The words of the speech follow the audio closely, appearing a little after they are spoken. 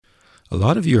A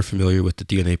lot of you are familiar with the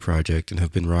DNA Project and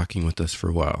have been rocking with us for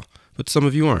a while, but some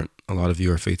of you aren't. A lot of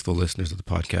you are faithful listeners of the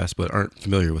podcast, but aren't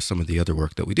familiar with some of the other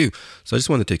work that we do. So I just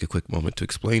want to take a quick moment to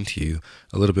explain to you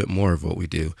a little bit more of what we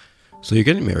do. So you're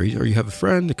getting married, or you have a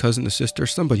friend, a cousin, a sister,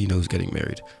 somebody you know is getting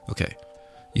married. Okay.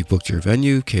 You've booked your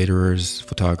venue, caterers,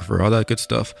 photographer, all that good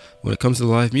stuff. When it comes to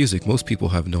live music, most people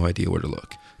have no idea where to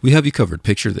look. We have you covered.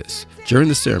 Picture this. During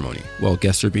the ceremony, while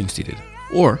guests are being seated,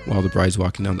 or while the bride's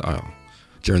walking down the aisle.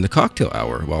 During the cocktail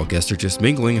hour, while guests are just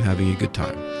mingling and having a good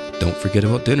time. Don't forget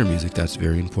about dinner music. That's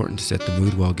very important to set the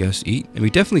mood while guests eat. And we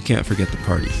definitely can't forget the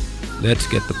party. Let's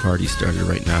get the party started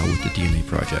right now with the DNA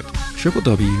Project.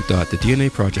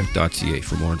 www.thednaproject.ca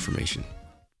for more information.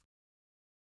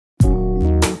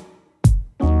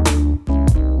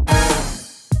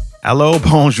 Hello,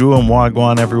 bonjour, and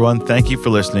wagwan, everyone. Thank you for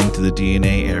listening to the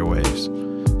DNA Airwaves.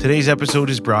 Today's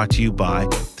episode is brought to you by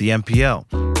the MPL,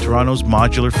 Toronto's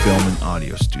modular film and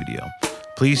audio studio.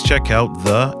 Please check out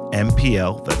the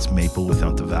MPL, that's Maple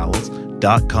without the vowels,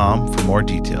 .com for more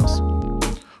details.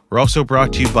 We're also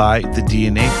brought to you by the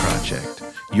DNA Project,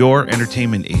 your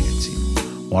entertainment agency.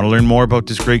 Want to learn more about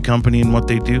this great company and what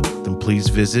they do? Then please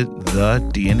visit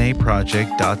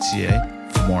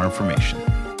thednaproject.ca for more information.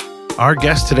 Our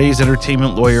guest today is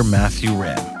entertainment lawyer Matthew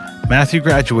Ram. Matthew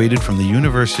graduated from the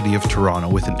University of Toronto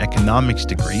with an economics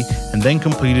degree and then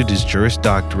completed his Juris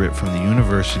Doctorate from the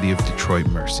University of Detroit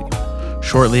Mercy.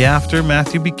 Shortly after,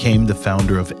 Matthew became the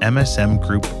founder of MSM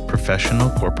Group Professional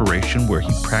Corporation, where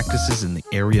he practices in the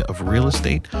area of real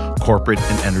estate, corporate,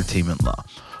 and entertainment law.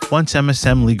 Once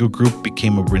MSM Legal Group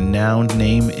became a renowned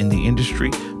name in the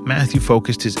industry, Matthew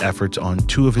focused his efforts on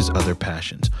two of his other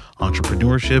passions,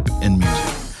 entrepreneurship and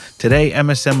music. Today,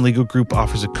 MSM Legal Group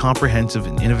offers a comprehensive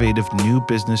and innovative new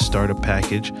business startup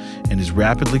package and is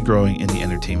rapidly growing in the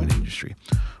entertainment industry.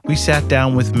 We sat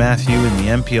down with Matthew in the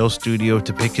MPL studio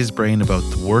to pick his brain about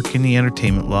the work in the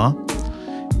entertainment law,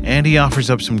 and he offers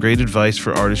up some great advice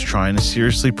for artists trying to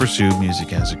seriously pursue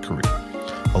music as a career.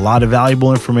 A lot of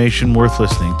valuable information worth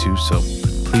listening to, so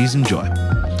please enjoy.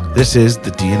 This is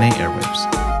the DNA Airwaves.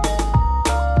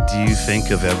 Do you think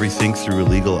of everything through a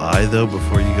legal eye, though,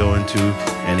 before you go into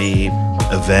any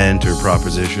event or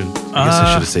proposition? I guess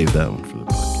I should have saved that one for the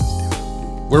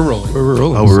podcast. We're rolling. We're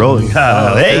rolling. Oh, we're rolling.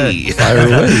 Hey! Fire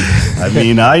away. I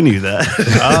mean, I knew that.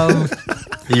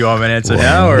 You want me to answer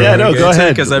now? Or yeah, no, go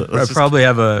ahead. Because I probably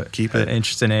have an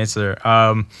interesting answer.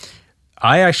 I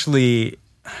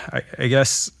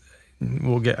guess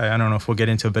we'll get, I don't know if we'll get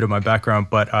into a bit of my background,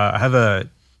 but I have a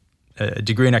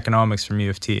degree in economics from U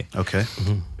of T. Okay.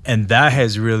 Mm-hmm. And that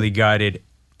has really guided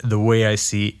the way I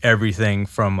see everything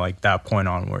from like that point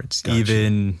onwards. Gotcha.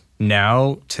 Even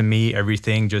now, to me,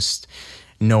 everything, just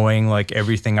knowing like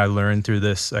everything I learned through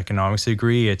this economics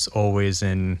degree, it's always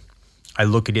I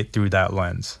look at it through that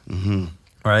lens. Mm-hmm.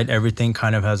 Right? Everything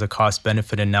kind of has a cost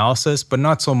benefit analysis, but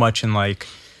not so much in like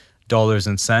dollars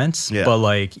and cents, but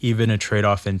like even a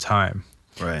trade-off in time.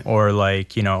 Right. Or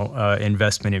like,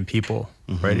 investment in people,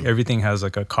 right? Everything has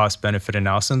like a cost benefit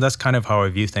analysis. And that's kind of how I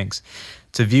view things.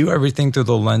 To view everything through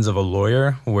the lens of a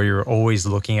lawyer, where you're always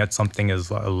looking at something as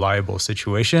a liable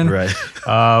situation. Right.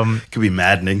 It could be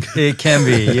maddening. It can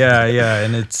be. Yeah.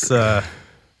 And it's,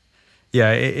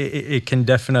 it can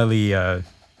definitely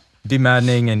be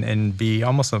maddening and be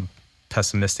almost a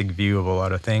pessimistic view of a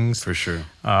lot of things. For sure.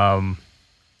 I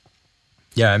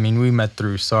mean, we met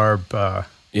through SARB,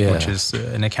 which is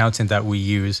an accountant that we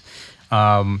use.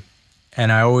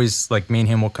 And I always, like, me and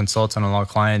him will consult on a lot of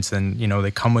clients, and,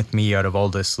 they come with me out of all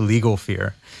this legal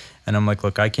fear. And I'm like,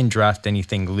 look, I can draft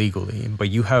anything legally, but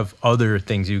you have other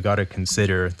things you got to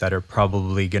consider that are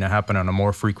probably going to happen on a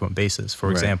more frequent basis.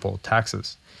 For example,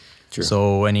 taxes. Sure.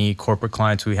 So any corporate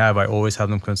clients we have, I always have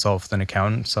them consult with an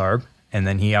accountant, SARB. And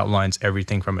then he outlines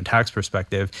everything from a tax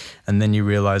perspective. And then you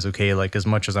realize, okay, like as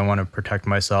much as I want to protect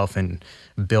myself and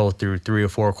bill through 3 or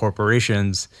 4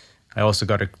 corporations, I also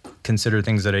got to consider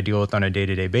things that I deal with on a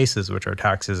day-to-day basis, which are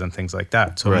taxes and things like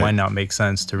that. So it might not make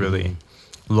sense to really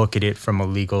look at it from a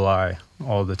legal eye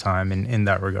all the time in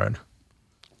that regard.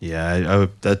 Yeah,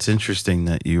 that's interesting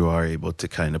that you are able to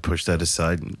kind of push that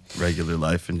aside in regular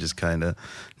life and just kind of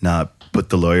not put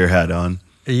the lawyer hat on.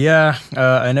 Yeah,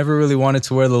 I never really wanted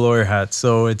to wear the lawyer hat,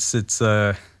 so it's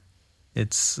I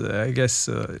guess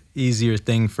easier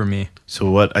thing for me.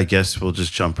 So I guess we'll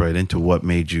just jump right into what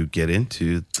made you get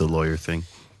into the lawyer thing.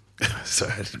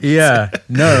 Sorry. Yeah,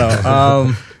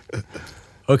 no.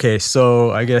 Okay, so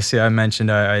I guess I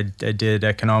mentioned I did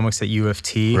economics at U of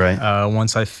T. Right.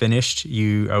 Once I finished,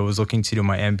 I was looking to do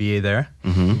my MBA there.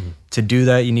 Mm-hmm. To do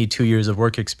that, you need 2 years of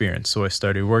work experience, so I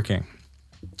started working.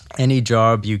 Any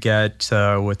job you get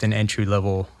with an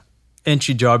entry-level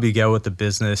entry job you get with a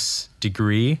business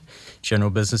degree. General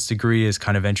business degree is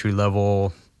kind of entry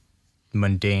level,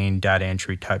 mundane data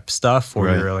entry type stuff, or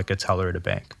you're like a teller at a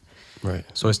bank. Right.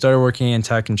 So I started working in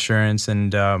tech insurance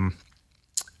and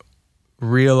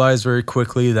realized very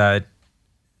quickly that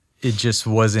it just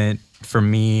wasn't for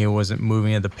me. It wasn't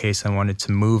moving at the pace I wanted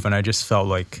to move, and I just felt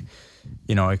like,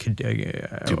 you know,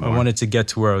 I wanted to get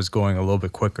to where I was going a little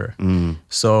bit quicker.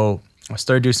 So I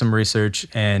started doing some research,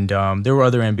 and there were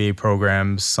other MBA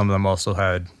programs. Some of them also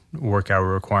had work hour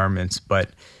requirements, but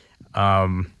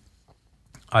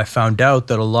I found out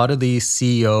that a lot of these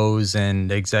CEOs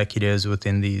and executives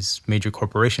within these major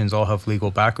corporations all have legal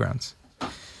backgrounds.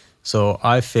 So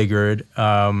I figured,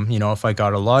 you know, if I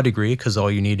got a law degree, because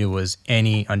all you needed was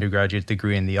any undergraduate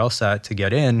degree in the LSAT to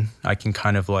get in, I can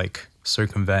kind of like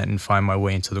circumvent and find my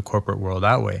way into the corporate world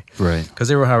that way. Right. Because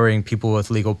they were hiring people with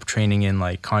legal training in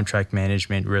like contract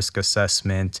management, risk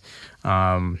assessment,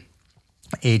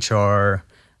 HR,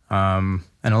 and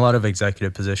a lot of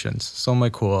executive positions. So I'm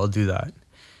like, cool, I'll do that.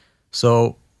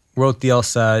 So wrote the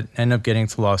LSAT, ended up getting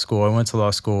to law school. I went to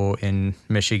law school in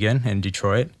Michigan, in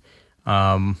Detroit.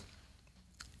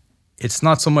 It's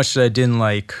not so much that I didn't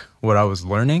like what I was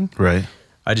learning. Right.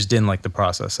 I just didn't like the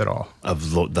process at all.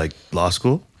 Of like law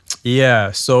school?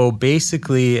 Yeah. So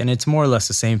basically, and it's more or less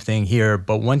the same thing here,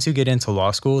 but once you get into law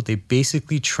school, they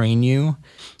basically train you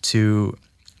to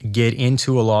get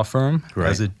into a law firm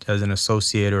as an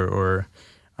associate or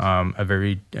a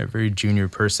very junior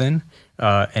person,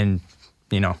 and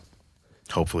you know,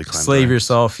 hopefully slave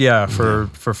yourself,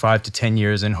 for 5 to 10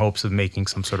 years in hopes of making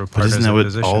some sort of partnership position. But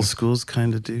isn't that what all schools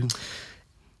kind of do?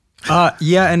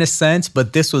 Yeah, in a sense,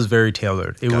 but this was very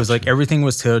tailored. It was like everything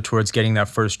was tailored towards getting that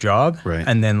first job,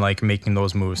 and then like making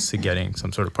those moves to getting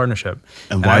some sort of partnership.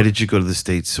 And why did you go to the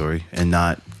States, and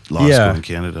not law school in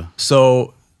Canada?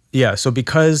 So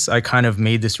because I kind of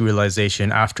made this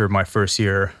realization after my first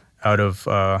year out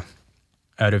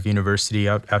of university,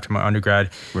 after my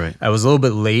undergrad, I was a little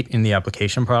bit late in the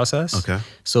application process. Okay.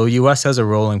 So US has a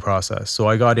rolling process. So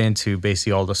I got into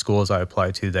basically all the schools I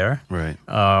applied to there. Right.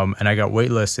 And I got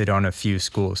waitlisted on a few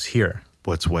schools here.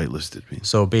 What's whitelisted mean?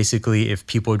 So basically, if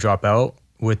people drop out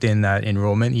within that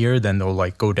enrollment year, then they'll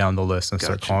like go down the list and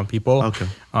start calling people.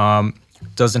 Okay.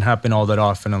 Doesn't happen all that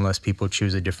often unless people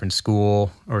choose a different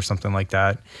school or something like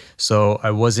that. So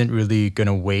I wasn't really going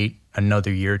to wait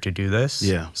another year to do this.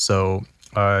 Yeah. So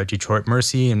Detroit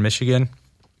Mercy in Michigan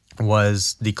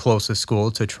was the closest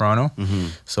school to Toronto.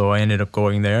 So I ended up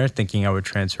going there thinking I would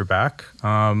transfer back.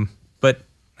 But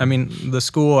I mean, the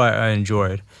school I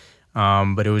enjoyed,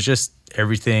 but it was just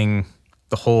everything,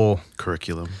 the whole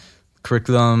curriculum,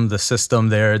 the system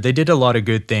there. They did a lot of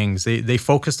good things. They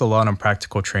focused a lot on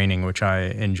practical training, which I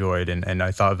enjoyed and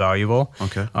I thought valuable.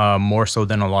 Okay. More so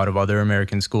than a lot of other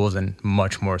American schools and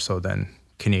much more so than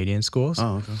Canadian schools.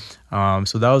 Oh, okay.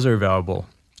 So that was very valuable.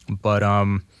 But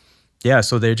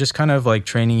so they're just kind of like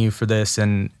training you for this.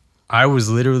 And I was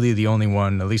literally the only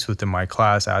one, at least within my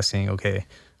class, asking, okay,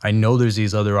 I know there's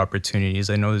these other opportunities.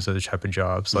 I know there's other type of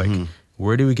jobs. Like,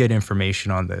 where do we get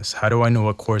information on this? How do I know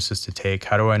what courses to take?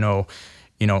 How do I know,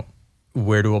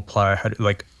 where to apply?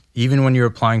 Even when you're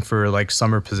applying for like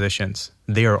summer positions,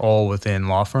 they are all within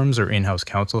law firms or in-house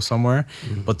counsel somewhere,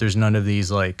 but there's none of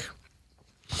these like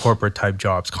corporate type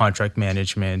jobs, contract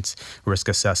management, risk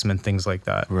assessment, things like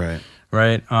that.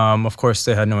 Right. Of course,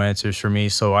 they had no answers for me.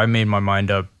 So I made my mind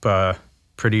up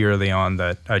pretty early on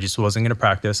that I just wasn't going to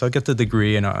practice. I'll get the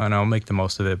degree and I'll make the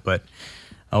most of it, but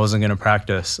I wasn't going to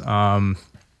practice.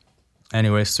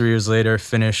 Anyways, 3 years later,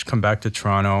 finished, come back to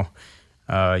Toronto,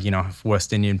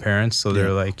 West Indian parents. So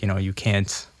they're like, you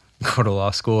can't go to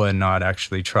law school and not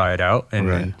actually try it out.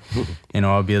 And,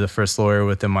 I'll be the first lawyer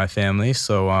within my family.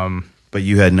 So, but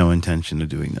you had no intention of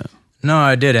doing that? No,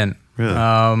 I didn't. Really?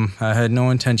 I had no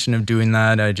intention of doing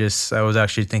that. I was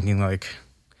actually thinking like,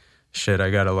 shit, I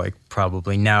got to like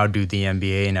probably now do the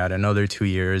MBA and add another 2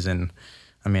 years. And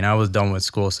I mean, I was done with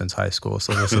school since high school.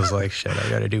 So this was like, shit, I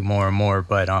got to do more and more.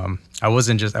 But I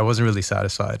wasn't really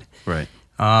satisfied. Right.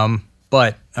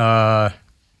 But I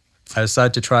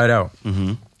decided to try it out.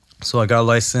 So I got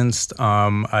licensed.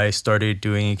 I started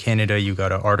doing in Canada, you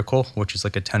got an article, which is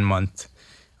like a 10-month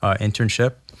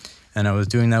internship. And I was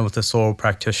doing that with a sole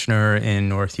practitioner in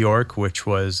North York, which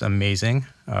was amazing.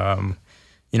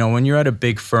 When you're at a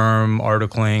big firm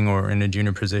articling or in a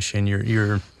junior position,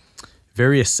 you're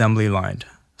very assembly lined.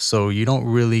 So you don't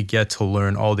really get to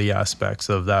learn all the aspects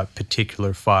of that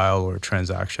particular file or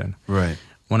transaction. Right.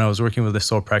 When I was working with a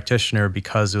sole practitioner,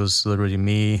 because it was literally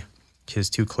me, his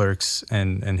 2 clerks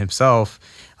and himself,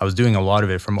 I was doing a lot of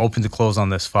it from open to close on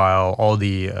this file, all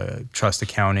the trust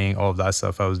accounting, all of that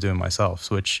stuff I was doing myself,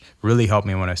 which really helped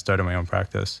me when I started my own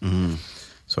practice. Mm-hmm.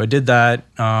 So I did that,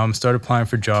 started applying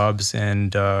for jobs,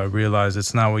 and realized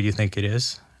it's not what you think it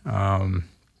is.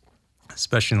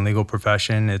 Especially in the legal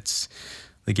profession,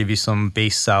 they give you some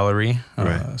base salary,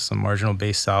 some marginal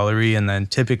base salary, and then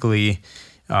typically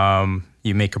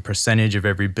you make a percentage of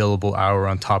every billable hour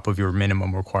on top of your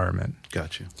minimum requirement.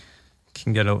 Gotcha.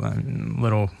 Can get a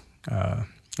little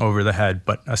over the head,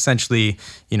 but essentially,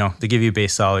 they give you a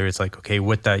base salary. It's like, okay,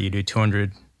 with that, you do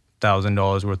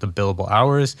 $200,000 worth of billable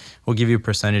hours. We'll give you a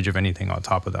percentage of anything on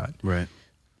top of that. Right.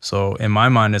 So in my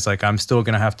mind, it's like I'm still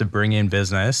going to have to bring in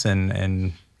business,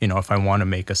 and if I want to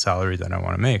make a salary that I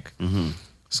want to make. Mm-hmm.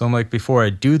 So I'm like, before I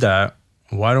do that,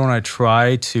 why don't I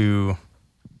try to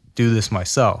do this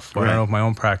myself? Why don't I have my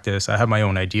own practice? I have my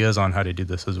own ideas on how to do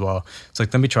this as well. It's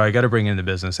like, let me try. I got to bring in the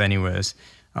business anyways.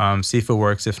 See if it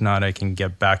works. If not, I can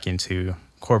get back into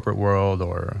corporate world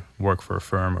or work for a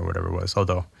firm or whatever it was.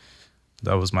 Although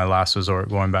that was my last resort,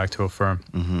 going back to a firm.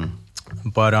 Mm-hmm.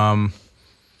 But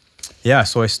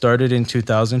so I started in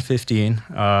 2015,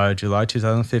 July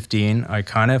 2015. I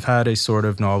kind of had a sort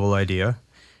of novel idea,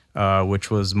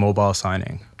 which was mobile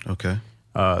signing. Okay.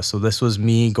 So this was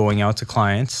me going out to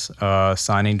clients,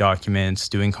 signing documents,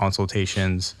 doing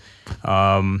consultations.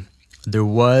 There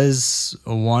was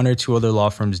 1 or 2 other law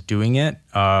firms doing it.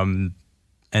 And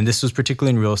this was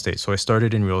particularly in real estate. So I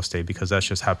started in real estate because that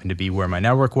just happened to be where my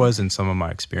network was and some of my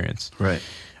experience. Right.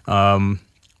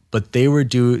 But the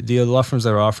law firms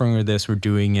that were offering this were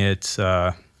doing it,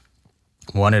 1,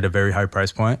 at a very high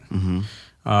price point, mm-hmm.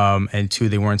 And 2,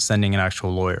 they weren't sending an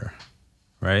actual lawyer,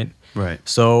 right? Right.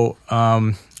 So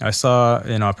I saw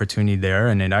an opportunity there,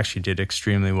 and it actually did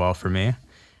extremely well for me.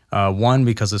 1,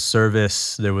 because of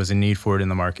service, there was a need for it in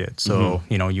the market. So,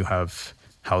 mm-hmm. You have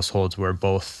households where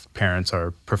both parents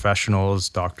are professionals,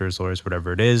 doctors, lawyers,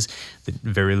 whatever it is,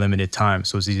 very limited time.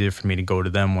 So it's easier for me to go to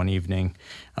them one evening,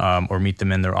 or meet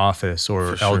them in their office,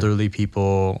 or elderly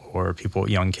people, or people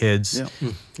with young kids.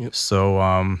 Yeah. Yep. So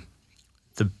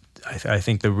I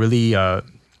think the really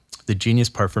the genius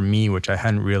part for me, which I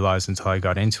hadn't realized until I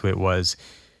got into it, was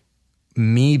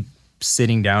me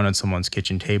sitting down at someone's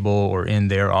kitchen table or in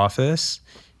their office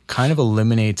kind of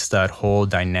eliminates that whole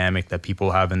dynamic that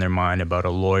people have in their mind about a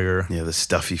lawyer. Yeah, the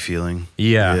stuffy feeling.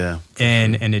 Yeah.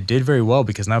 And it did very well,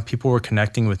 because now people were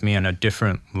connecting with me on a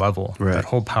different level. Right. That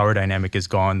whole power dynamic is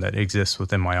gone that exists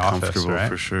within my office, comfortable, right?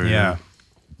 For sure. Yeah.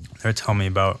 They're telling me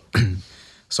about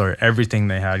everything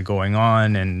they had going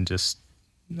on, and just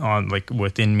on like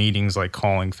within meetings, like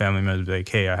calling family members, like,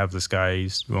 hey, I have this guy,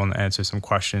 he's willing to answer some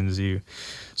questions.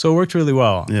 So it worked really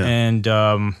well. Yeah. And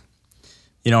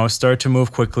started to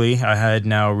move quickly. I had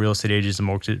now real estate agents and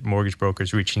mortgage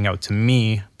brokers reaching out to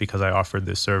me because I offered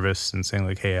this service and saying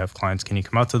like, hey, I have clients, can you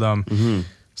come out to them? Mm-hmm.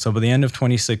 So by the end of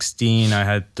 2016, I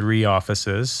had 3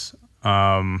 offices.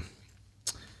 All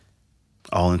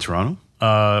in Toronto?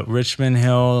 Richmond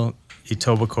Hill,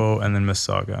 Etobicoke, and then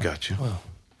Mississauga. Gotcha. Wow.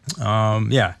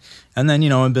 Yeah. And then,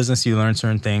 in business, you learn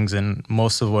certain things, and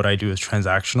most of what I do is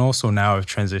transactional. So now I've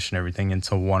transitioned everything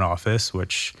into one office,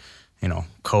 which,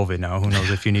 COVID now, who knows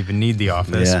if you even need the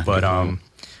office. Yeah. But so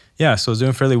I was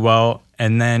doing fairly well.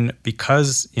 And then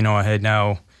because, I had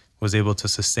now was able to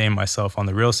sustain myself on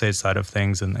the real estate side of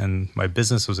things, and my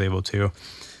business was able to,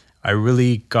 I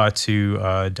really got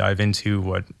to dive into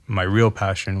what my real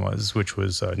passion was, which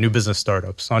was new business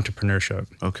startups, entrepreneurship.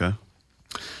 Okay.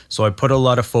 So I put a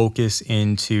lot of focus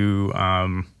into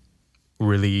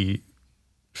really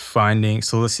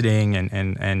soliciting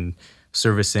and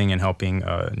servicing and helping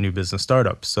new business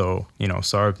startups. So,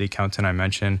 Sarb, the accountant I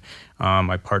mentioned,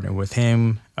 I partnered with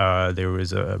him. There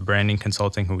was a branding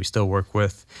consulting who we still work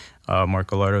with, Mark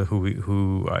Gallardo,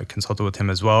 who I consulted with him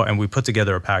as well. And we put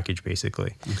together a package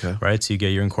basically, okay. Right? So you get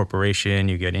your incorporation,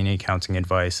 you get any accounting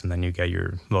advice, and then you get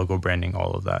your logo branding,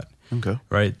 all of that. Okay.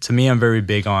 Right? To me, I'm very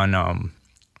big on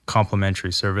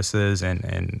complementary services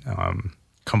and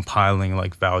compiling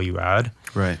like value add.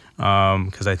 Right.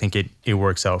 Because I think it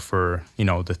works out for,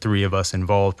 the 3 of us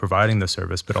involved providing the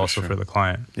service, but also for the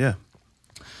client. Yeah.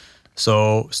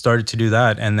 So started to do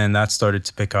that, and then that started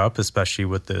to pick up, especially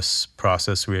with this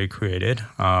process we had created.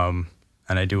 And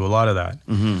I do a lot of that.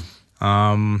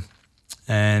 Mm-hmm.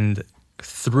 And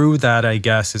through that, I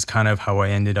guess, is kind of how I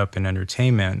ended up in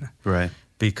entertainment. Right.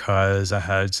 Because I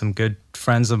had some good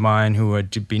friends of mine who had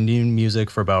been doing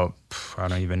music for about, I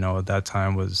don't even know, at that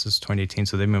time was 2018.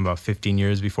 So they've been about 15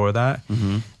 years before that.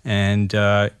 Mm-hmm. And,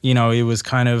 it was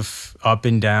kind of up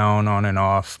and down, on and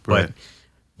off. But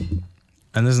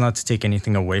and this is not to take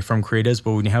anything away from creatives,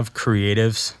 but when you have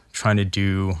creatives trying to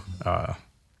do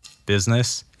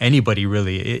business, anybody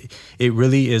really, it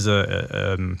really is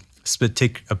a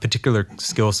particular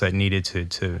skill set needed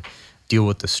to deal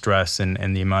with the stress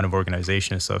and the amount of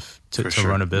organization and stuff to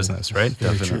run a business, right?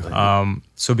 Definitely.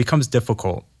 So it becomes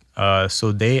difficult.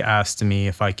 So they asked me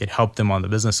if I could help them on the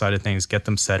business side of things, get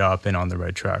them set up and on the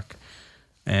right track.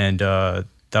 And that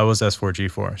was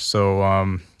S4G4. So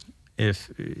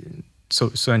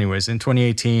anyways, in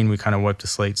 2018, we kind of wiped the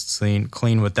slate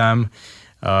clean with them.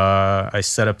 I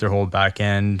set up their whole back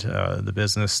end, the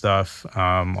business stuff,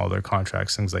 all their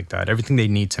contracts, things like that, everything they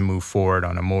need to move forward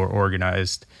on a more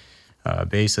organized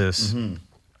basis. Mm-hmm.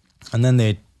 And then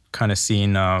they kind of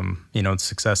seen, the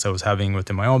success I was having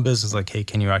within my own business. Like, hey,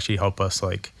 can you actually help us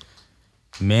like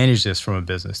manage this from a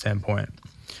business standpoint?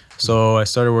 So I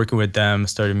started working with them,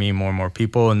 started meeting more and more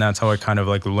people. And that's how I kind of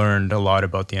like learned a lot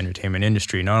about the entertainment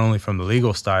industry, not only from the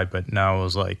legal side, but now it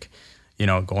was like,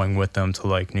 going with them to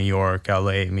like New York,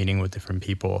 LA, meeting with different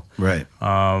people. Right.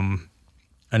 And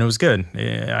it was good.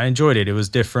 I enjoyed it. It was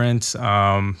different.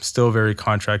 Still very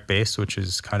contract based, which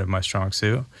is kind of my strong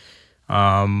suit.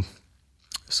 So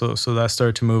that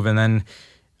started to move, and then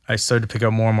I started to pick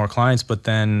up more and more clients. But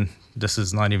then this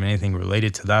is not even anything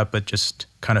related to that, but just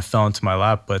kind of fell into my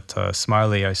lap. But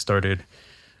Smiley, I started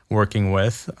working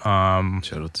with.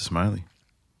 Shout out to Smiley.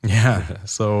 Yeah.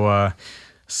 So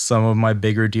some of my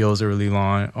bigger deals early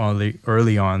on,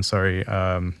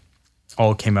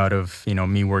 all came out of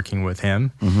me working with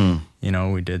him.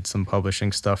 Mm-hmm. We did some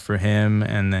publishing stuff for him,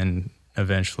 and then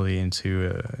eventually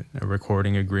into a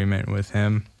recording agreement with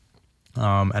him.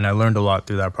 And I learned a lot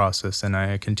through that process, and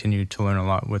I continued to learn a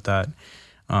lot with that.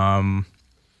 And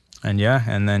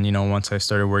then once I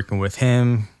started working with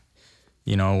him,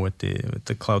 with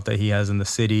the clout that he has in the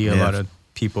city, a lot of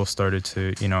people started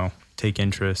to take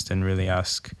interest and really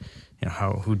ask,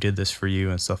 who did this for you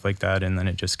and stuff like that, and then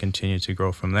it just continued to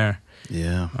grow from there.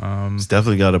 Yeah, it's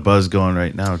definitely got a buzz going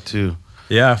right now too.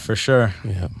 Yeah, for sure.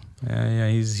 Yeah,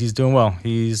 he's doing well.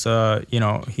 He's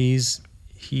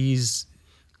he's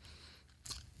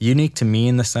unique to me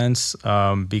in the sense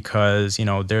because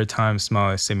there are times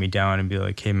Smiley sit me down and be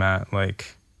like, hey Matt,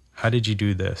 like, how did you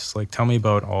do this? Like, tell me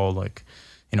about all like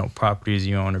properties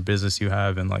you own or business you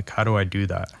have, and like, how do I do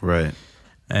that? Right.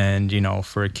 And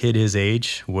for a kid his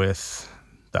age, with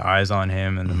the eyes on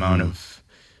him and the amount of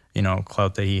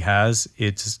clout that he has,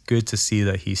 it's good to see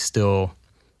that he still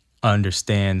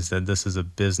understands that this is a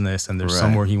business and there's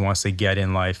somewhere he wants to get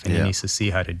in life, and he needs to see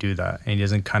how to do that, and he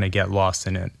doesn't kind of get lost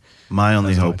in it. My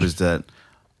only hope is that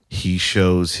he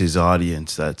shows his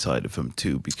audience that side of him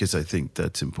too, because I think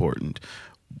that's important.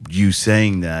 You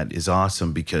saying that is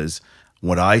awesome, because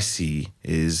what I see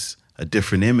is a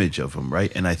different image of him,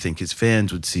 right? And I think his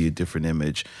fans would see a different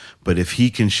image. But if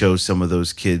he can show some of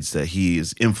those kids that he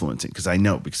is influencing, because I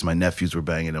know, because my nephews were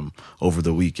banging him over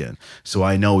the weekend, so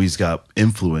I know he's got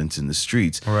influence in the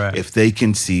streets. Right. If they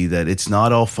can see that it's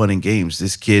not all fun and games,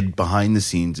 this kid behind the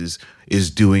scenes is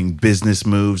doing business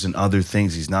moves and other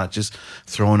things. He's not just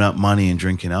throwing up money and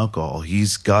drinking alcohol.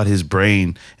 He's got his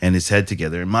brain and his head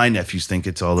together. And my nephews think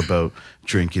it's all about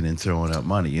drinking and throwing up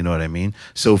money. You know what I mean?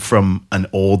 So from an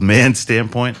old man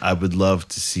standpoint, I would love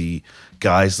to see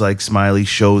guys like Smiley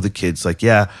show the kids, like,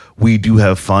 yeah, we do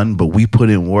have fun, but we put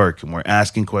in work and we're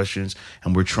asking questions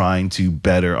and we're trying to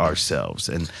better ourselves.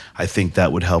 And I think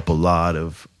that would help a lot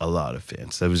of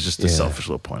fans. That was just a selfish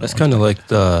little point. That's kind of like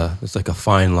it's like a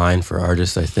fine line for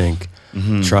artists, I think,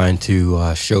 trying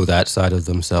to show that side of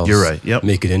themselves. You're right. Yep.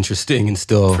 Make it interesting and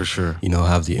still, for sure,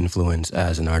 have the influence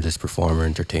as an artist, performer,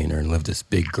 entertainer, and live this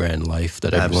big grand life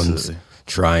that everyone's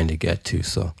trying to get to.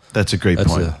 So that's a great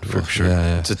point, for sure.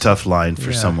 Yeah. It's a tough line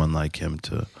for someone like him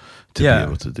to be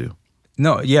able to do.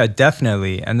 No, yeah,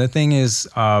 definitely. And the thing is,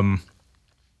 I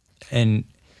think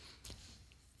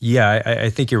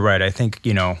you're right. I think,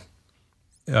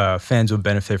 fans would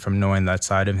benefit from knowing that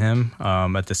side of him.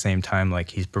 At the same time,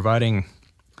 like, he's providing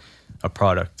a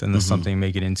product, and this is something to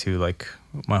make it into like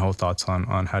my whole thoughts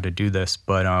on how to do this.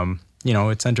 But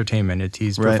it's entertainment.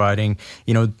 He's providing,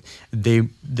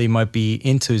 they might be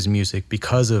into his music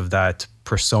because of that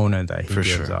persona that he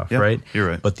gives off, right? You're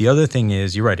right. But the other thing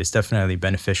is, you're right, it's definitely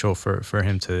beneficial for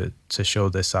him to show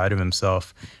this side of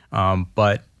himself.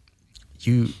 But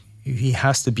he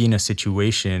has to be in a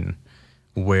situation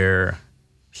where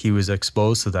he was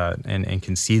exposed to that and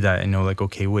can see that and know, like,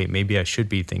 okay, wait, maybe I should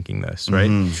be thinking this, right?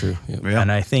 True. Yeah. And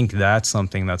I think that's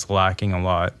something that's lacking a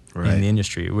lot in the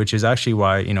industry, which is actually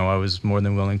why, I was more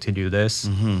than willing to do this.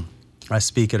 I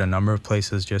speak at a number of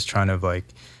places just trying to like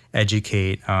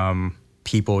educate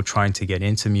people trying to get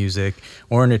into music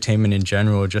or entertainment in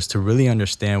general, just to really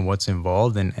understand what's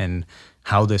involved and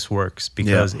how this works,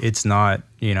 because it's not,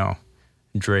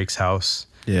 Drake's house,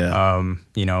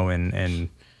 and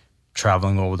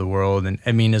traveling over the world. And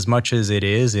I mean, as much as it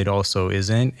is, it also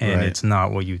isn't. And it's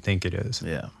not what you think it is.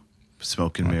 Yeah.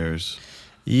 Smoke and mirrors.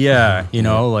 Yeah.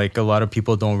 Like a lot of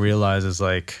people don't realize is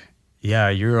like, yeah,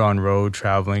 you're on road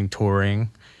traveling,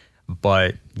 touring,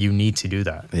 but you need to do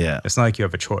that. Yeah. It's not like you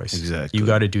have a choice. Exactly. You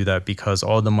got to do that because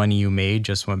all the money you made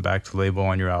just went back to the label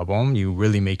on your album. You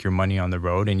really make your money on the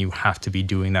road, and you have to be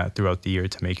doing that throughout the year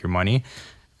to make your money.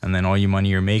 And then all your money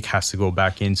you make has to go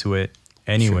back into it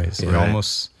anyways. Sure. Yeah.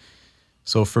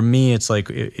 So for me, it's like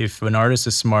if an artist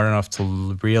is smart enough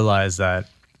to realize that,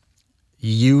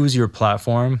 use your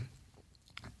platform,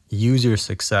 use your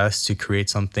success to create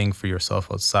something for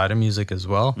yourself outside of music as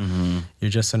well, you're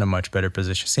just in a much better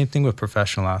position. Same thing with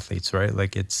professional athletes, right?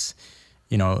 Like it's,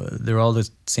 they're all the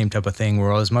same type of thing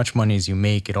where as much money as you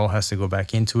make, it all has to go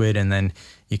back into it, and then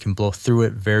you can blow through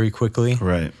it very quickly.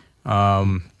 Right.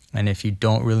 And if you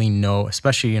don't really know,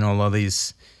 especially, a lot of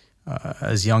these,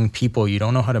 as young people, you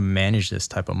don't know how to manage this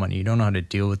type of money. You don't know how to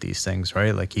deal with these things,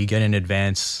 right? Like you get an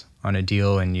advance on a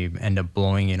deal and you end up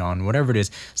blowing it on whatever it is.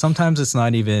 Sometimes it's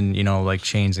not even, like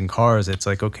chains and cars. It's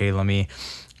like, okay, let me,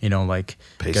 like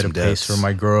get a place for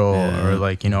my girl, or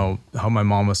like, help my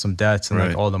mom with some debts, and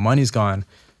like all the money's gone.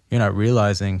 You're not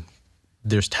realizing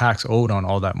there's tax owed on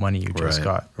all that money you just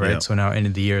got, right? Yep. So now end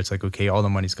of the year, it's like, okay, all the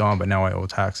money's gone, but now I owe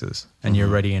taxes, and you're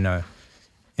already in a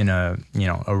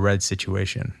a red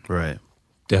situation. Right.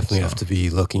 Definitely have to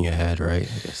be looking ahead, right?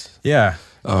 I guess. Yeah.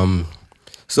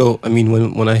 So, I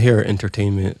mean, when I hear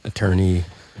entertainment attorney,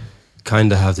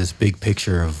 kind of have this big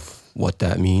picture of what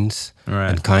that means,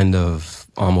 and kind of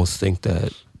almost think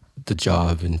that the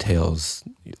job entails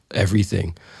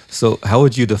everything. So how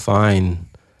would you define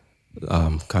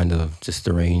kind of just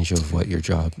the range of what your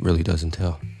job really does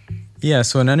entail? Yeah,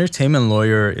 so an entertainment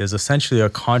lawyer is essentially a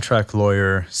contract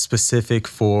lawyer specific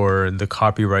for the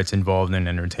copyrights involved in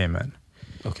entertainment.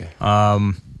 Okay.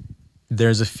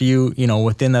 There's a few,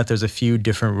 within that, there's a few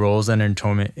different roles that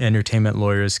entertainment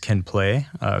lawyers can play,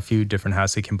 a few different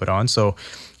hats they can put on. So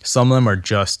some of them are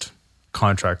just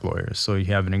contract lawyers. So you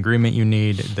have an agreement you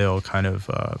need, they'll kind of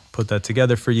put that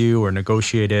together for you or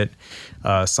negotiate it.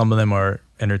 Some of them are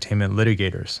entertainment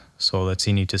litigators. So let's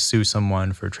say you need to sue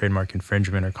someone for trademark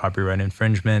infringement or copyright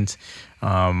infringement.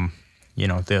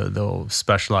 They'll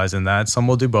specialize in that. Some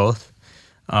will do both.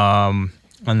 And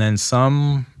then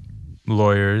some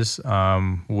lawyers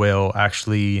will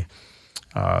actually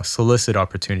solicit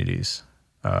opportunities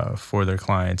for their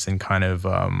clients and kind of,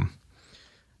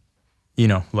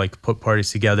 like put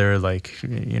parties together. Like,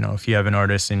 if you have an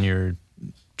artist and you're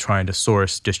trying to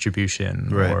source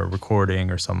distribution or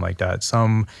recording or something like that,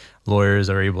 some lawyers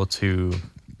are able to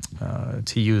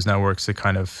use networks to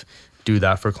kind of do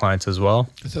that for clients as well.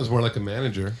 It sounds more like a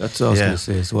manager. That's what I was going to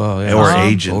say as well. Yeah. Or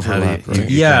agent. Overlap, right?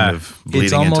 Kind of bleeding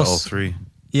it's almost, into all three.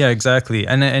 Yeah, exactly.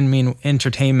 And I mean,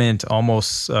 entertainment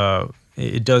almost,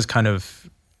 it does kind of,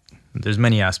 there's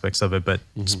many aspects of it, but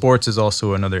sports is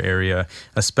also another area,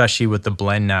 especially with the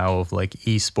blend now of like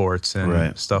esports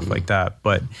and stuff like that.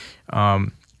 But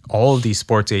all of these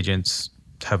sports agents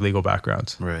have legal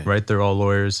backgrounds, right? They're all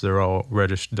lawyers. They're all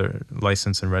registered, they're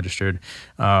licensed and registered,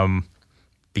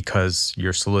 because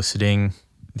you're soliciting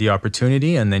the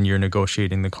opportunity and then you're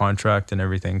negotiating the contract and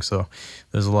everything. So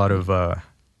there's a lot of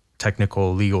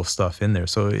technical legal stuff in there.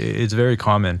 So it's very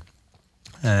common.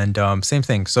 And same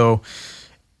thing. So,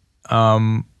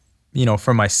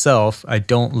 for myself, I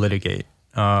don't litigate.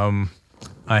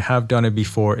 I have done it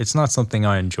before. It's not something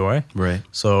I enjoy. Right.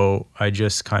 So I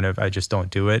just don't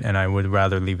do it. And I would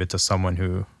rather leave it to someone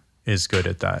who is good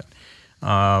at that.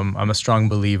 I'm a strong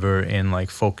believer in like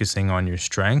focusing on your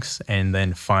strengths and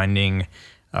then finding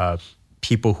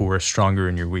people who are stronger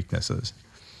in your weaknesses.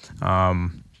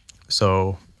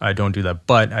 So I don't do that,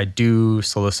 but I do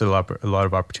solicit a lot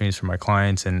of opportunities for my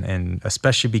clients, and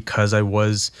especially because I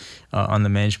was on the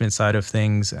management side of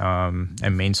things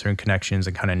and made certain connections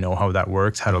and kind of know how that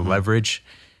works, how to leverage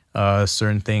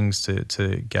certain things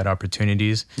to get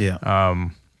opportunities. Yeah.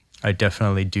 I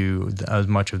definitely do as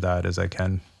much of that as I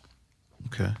can.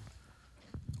 Okay.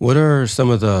 What are some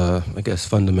of the, I guess,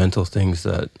 fundamental things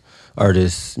that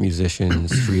artists,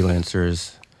 musicians,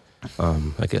 freelancers,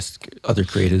 I guess other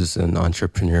creatives and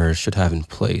entrepreneurs should have in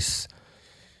place?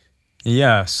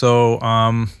 Yeah. So,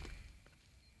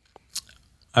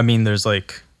 there's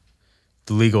like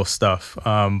the legal stuff,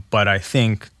 but I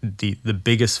think the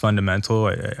biggest fundamental,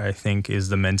 I think, is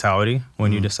the mentality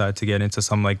when you decide to get into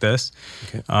something like this.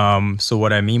 Okay. So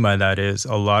what I mean by that is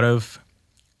a lot of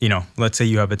let's say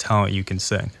you have a talent, you can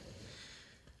sing.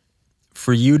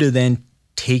 For you to then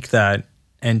take that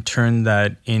and turn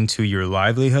that into your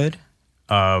livelihood,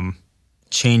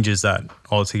 changes that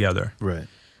altogether.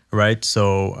 Right.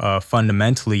 So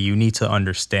fundamentally, you need to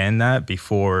understand that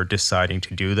before deciding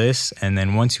to do this. And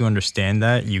then once you understand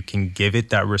that, you can give it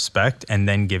that respect and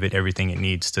then give it everything it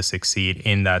needs to succeed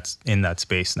in that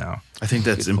space now. I think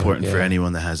that's important for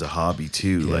anyone that has a hobby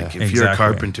too. Like if you're a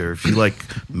carpenter, if you like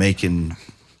making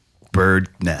bird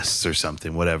nests or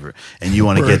something, whatever, and you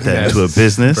want to get that into a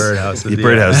business. Birdhouse,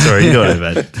 sorry, you know what I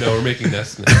meant. No, we're making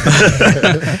nests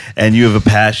now. And you have a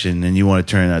passion and you want to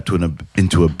turn that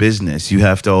into a business, you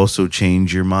have to also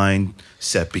change your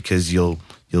mindset, because you'll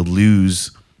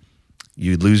lose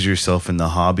yourself in the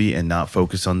hobby and not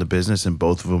focus on the business, and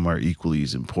both of them are equally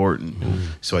as important.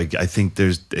 So I think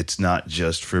it's not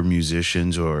just for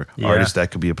musicians or artists,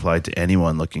 that could be applied to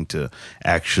anyone looking to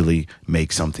actually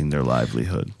make something their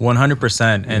livelihood.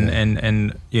 100%.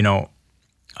 And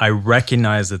I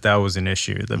recognize that was an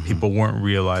issue, that people weren't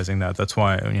realizing that. That's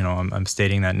why, I'm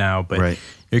stating that now. But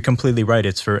you're completely right.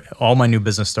 It's for all my new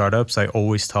business startups. I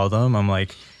always tell them, I'm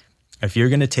like, if you're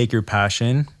going to take your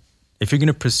passion, if you're going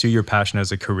to pursue your passion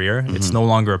as a career, it's no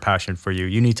longer a passion for you.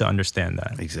 You need to understand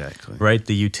that. Exactly. Right?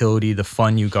 The utility, the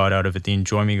fun you got out of it, the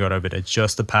enjoyment you got out of it, it's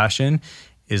just the passion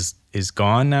is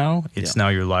gone now. It's now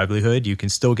your livelihood. You can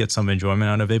still get some enjoyment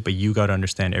out of it, but you got to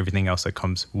understand everything else that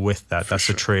comes with that. That's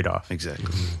the trade-off.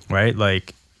 Exactly. Right?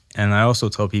 Like, and I also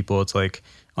tell people, it's like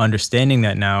understanding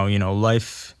that now,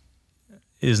 life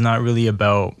is not really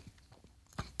about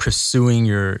pursuing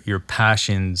your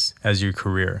passions as your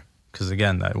career. Because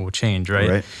again, that will change,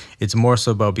 right? It's more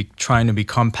so about trying to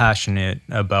become passionate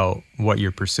about what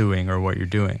you're pursuing or what you're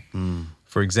doing.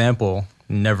 For example,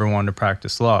 never wanted to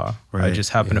practice law. I just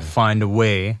happened to find a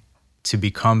way to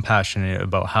become passionate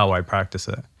about how I practice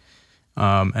it,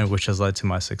 and which has led to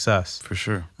my success. For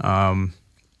sure.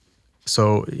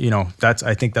 So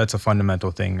I think that's a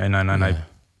fundamental thing, and I.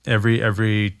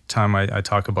 Every time I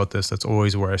talk about this, that's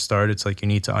always where I start. It's like you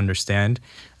need to understand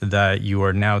that you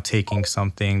are now taking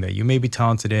something that you may be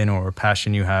talented in or a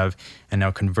passion you have and now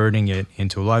converting it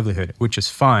into a livelihood, which is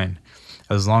fine.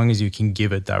 As long as you can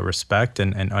give it that respect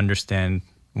and understand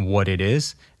what it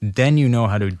is, then you know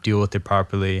how to deal with it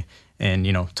properly and,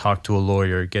 talk to a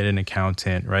lawyer, get an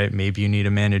accountant, right? Maybe you need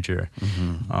a manager.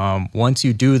 Once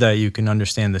you do that, you can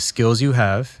understand the skills you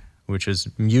have, which is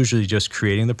usually just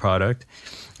creating the product,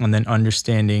 and then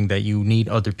understanding that you need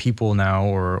other people now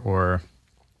or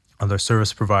other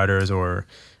service providers or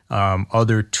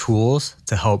other tools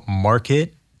to help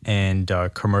market and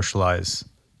commercialize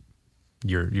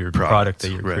your product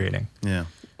that you're creating. Yeah.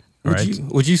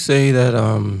 Would you say that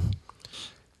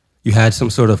you had some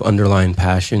sort of underlying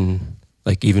passion,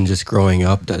 like even just growing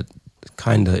up, that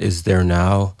kind of is there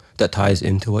now that ties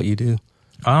into what you do?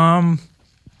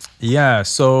 Yeah,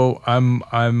 so I'm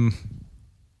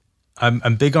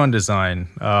big on design.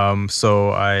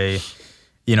 So I,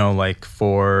 like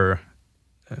for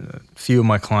a few of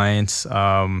my clients,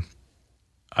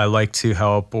 I like to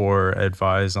help or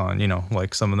advise on,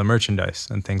 like some of the merchandise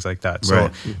and things like that. So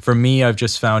for me, I've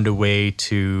just found a way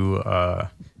to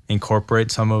incorporate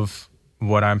some of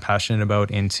what I'm passionate about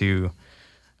into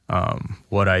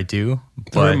what I do.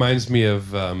 It reminds me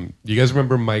of, you guys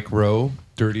remember Mike Rowe,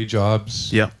 Dirty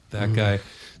Jobs? Yeah. That guy.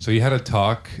 So he had a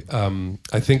talk,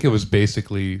 I think it was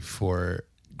basically for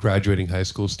graduating high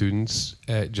school students,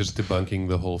 just debunking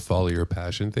the whole follow your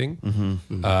passion thing.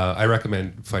 I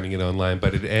recommend finding it online,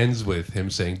 but it ends with him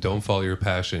saying, don't follow your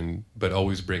passion, but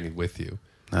always bring it with you.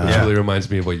 Which really reminds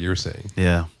me of what you're saying.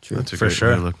 Yeah, true. That's a for great sure.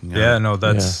 way of looking at yeah, it. no,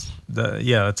 that's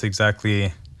that's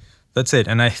it.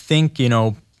 And I think,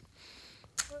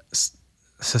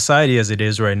 society as it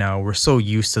is right now, we're so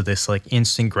used to this like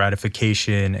instant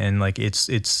gratification, and like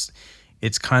it's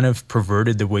kind of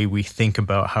perverted the way we think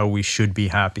about how we should be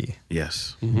happy.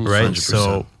 Yes. Right. 100%.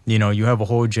 So, you have a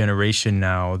whole generation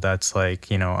now that's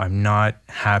like, I'm not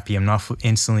happy. I'm not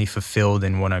instantly fulfilled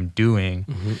in what I'm doing,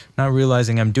 not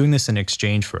realizing I'm doing this in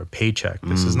exchange for a paycheck.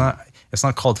 This is not, it's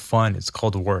not called fun. It's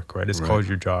called work, right? It's called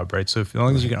your job, right? So as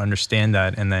long as you can understand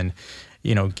that and then,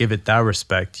 give it that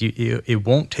respect, it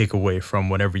won't take away from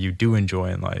whatever you do enjoy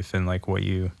in life and like what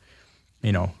you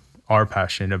are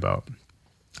passionate about.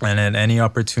 And at any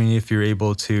opportunity, if you're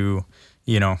able to,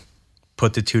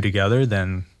 put the two together,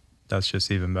 then that's just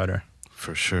even better.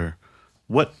 For sure.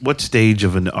 What stage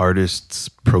of an artist's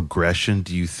progression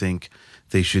do you think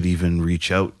they should even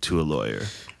reach out to a lawyer?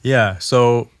 Yeah.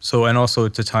 So and also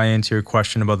to tie into your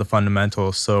question about the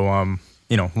fundamentals. So,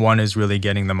 one is really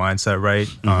getting the mindset right.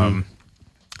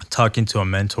 talking to a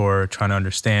mentor, trying to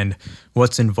understand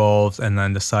what's involved, and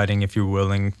then deciding if you're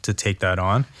willing to take that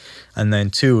on. And then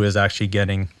 2 is actually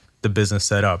getting the business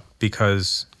set up,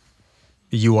 because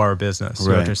you are a business.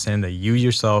 Right. You understand that you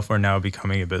yourself are now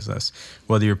becoming a business.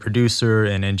 Whether you're a producer,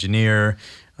 an engineer,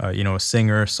 a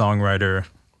singer, songwriter,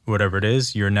 whatever it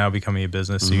is, you're now becoming a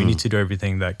business. So you need to do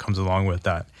everything that comes along with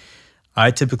that.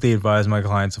 I typically advise my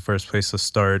clients the first place to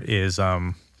start is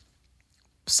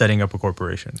setting up a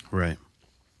corporation. Right.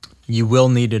 You will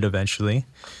need it eventually,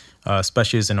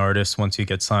 especially as an artist. Once you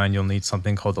get signed, you'll need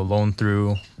something called a loan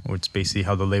through, which is basically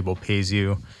how the label pays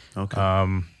you.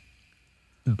 Okay.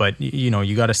 But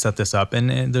you got to set this up,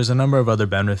 and there's a number of other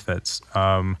benefits.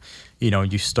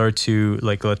 You start to,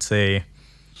 like, let's say,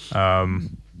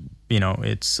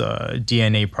 it's a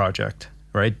DNA Project,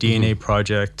 right? DNA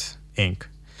Project Inc.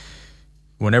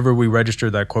 Whenever we register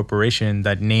that corporation,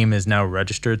 that name is now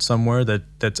registered somewhere.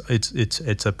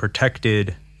 It's a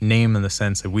protected name in the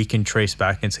sense that we can trace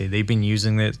back and say they've been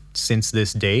using it since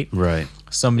this date. Right.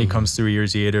 Somebody comes 3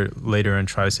 years later and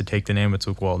tries to take the name. It's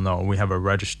like, well, no, we have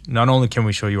a not only can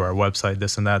we show you our website,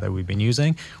 this and that we've been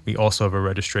using, we also have a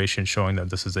registration showing that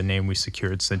this is a name we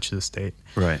secured since this date.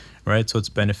 Right. Right. So it's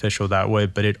beneficial that way,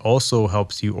 but it also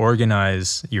helps you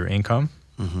organize your income.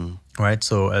 Right.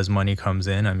 So as money comes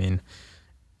in, I mean,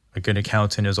 a good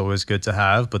accountant is always good to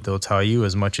have, but they'll tell you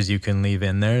as much as you can leave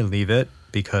in there, leave it,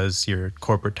 because your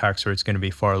corporate tax rate is going to be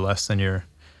far less than your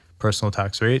personal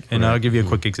tax rate. And I'll give you a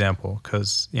quick example,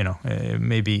 because,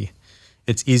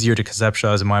 it's easier to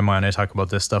conceptualize in my mind. I talk about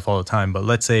this stuff all the time, but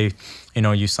let's say,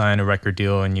 you sign a record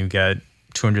deal and you get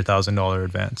 $200,000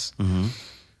 advance.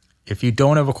 If you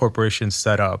don't have a corporation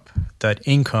set up, that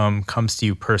income comes to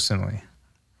you personally.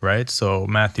 Right. So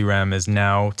Matthew Ram is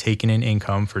now taking in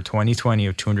income for 2020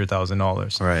 of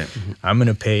 $200,000. Right. I'm going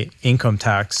to pay income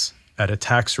tax at a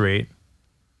tax rate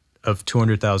of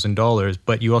 $200,000,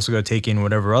 but you also got to take in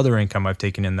whatever other income I've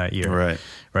taken in that year. Right.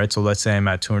 Right. So let's say I'm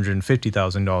at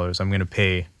 $250,000. I'm going to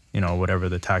pay, whatever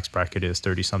the tax bracket is,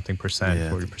 30-something percent,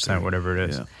 40%, whatever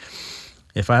it is. Yeah.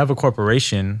 If I have a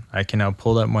corporation, I can now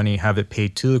pull that money, have it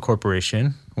paid to the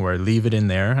corporation, or I leave it in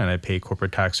there and I pay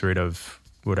corporate tax rate of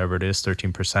whatever it is,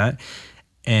 13%.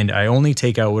 And I only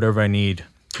take out whatever I need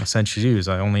essentially use.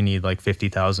 I only need like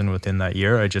 50,000 within that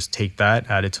year. I just take that,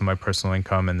 add it to my personal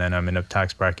income, and then I'm in a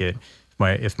tax bracket.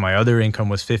 If my other income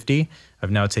was 50, I've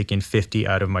now taken 50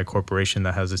 out of my corporation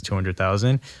that has this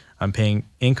 200,000. I'm paying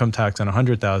income tax on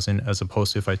 100,000 as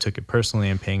opposed to if I took it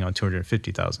personally and paying on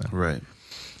 250,000. Right.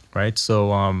 Right.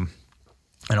 So,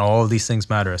 and all of these things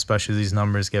matter, especially as these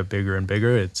numbers get bigger and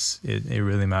bigger. It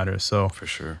really matters. So for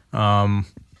sure,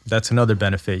 that's another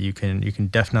benefit. You can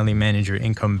definitely manage your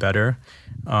income better.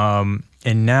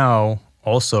 And now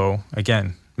also,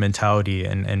 again, mentality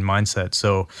and mindset.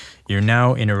 So you're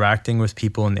now interacting with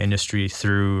people in the industry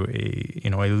through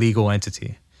a legal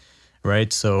entity,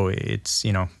 right? So it's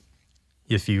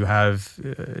if you have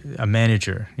a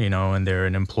manager, and they're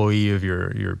an employee of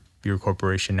your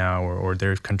corporation now, or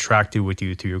they're contracted with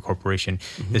you through your corporation.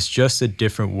 It's just a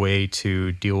different way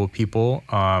to deal with people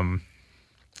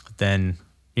than,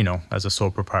 as a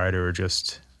sole proprietor,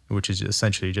 which is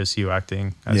essentially just you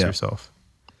acting as yourself.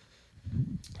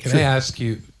 Can I ask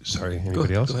you, sorry,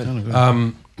 anybody else? Go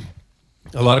ahead.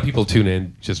 A lot of people tune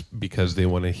in just because they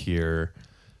want to hear,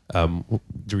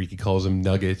 Dariki calls them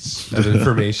nuggets of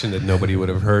information that nobody would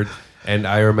have heard. And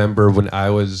I remember when I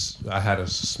had a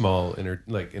small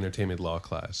entertainment law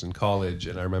class in college,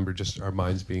 and I remember just our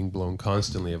minds being blown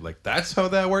constantly of like, that's how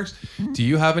that works. Do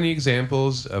you have any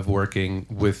examples of working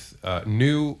with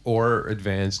new or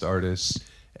advanced artists,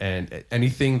 and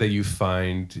anything that you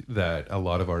find that a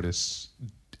lot of artists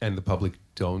and the public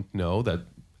don't know that,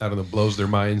 I don't know, blows their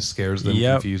minds, scares them,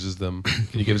 confuses them?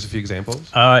 Can you give us a few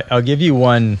examples? I'll give you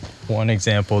one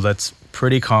example that's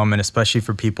pretty common, especially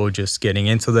for people just getting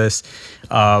into this.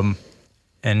 And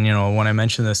when I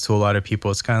mention this to a lot of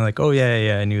people, it's kind of like, oh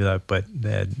yeah, I knew that, but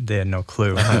they had no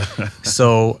clue.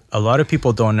 So a lot of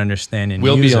people don't understand in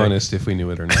music. We'll be honest if we knew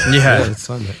it or not. Yeah, it's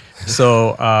fun.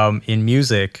 So in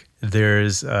music,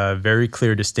 there's a very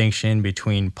clear distinction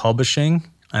between publishing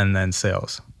and then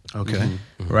sales. Okay.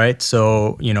 Right.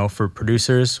 So, for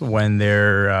producers, when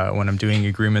I'm doing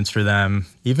agreements for them,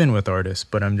 even with artists,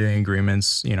 but I'm doing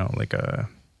agreements,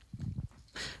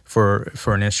 for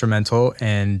an instrumental,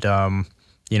 and,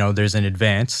 there's an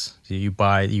advance. So you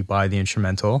buy the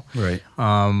instrumental. Right.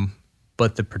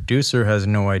 But the producer has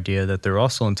no idea that they're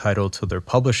also entitled to their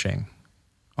publishing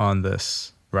on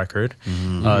this record.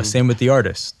 Same with the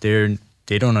artist. They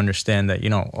don't understand that,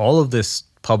 all of this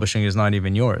publishing is not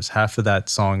even yours. Half of that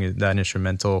song, that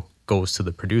instrumental goes to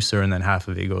the producer, and then half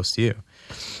of it goes to you.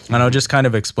 And I'll just kind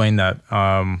of explain that,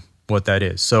 what that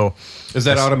is. So is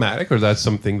that automatic, or that's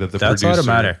something that the that's producer...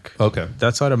 automatic. Okay.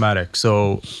 That's automatic.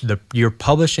 So your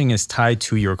publishing is tied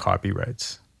to your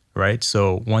copyrights, right?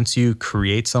 So once you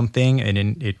create something, and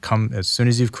it comes, as soon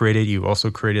as you've created, you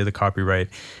also created the copyright,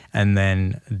 and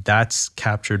then that's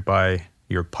captured by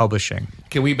your publishing.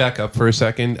 Can we back up for a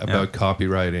second about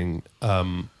copywriting?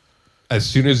 As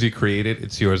soon as you create it,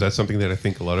 it's yours. That's something that I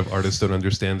think a lot of artists don't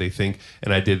understand. They think,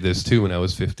 and I did this too when I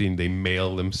was 15, they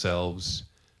mail themselves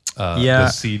the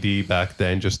CD back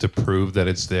then just to prove that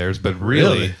it's theirs. But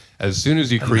really, as soon as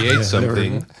you create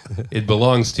something, it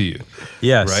belongs to you.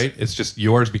 Yes. Right? It's just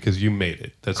yours because you made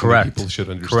it. That's correct. what people should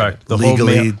understand. Correct. The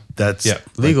Legally, that's... Yeah.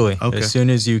 Legally. Okay. As soon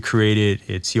as you create it,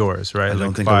 it's yours, right? I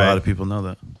don't think a lot of people know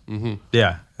that. Mm-hmm.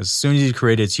 Yeah. As soon as you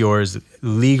create it, it's yours.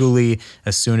 Legally,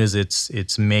 as soon as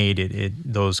it's made,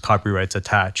 it those copyrights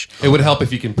attach. It would help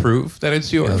if you can prove that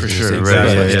it's yours. For sure.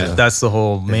 Exactly. Right. That's the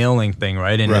whole mailing thing,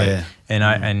 right? And Right.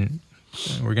 and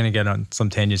we're gonna get on some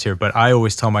tangents here, but I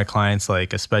always tell my clients,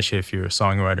 like, especially if you're a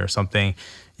songwriter or something,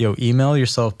 email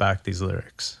yourself back these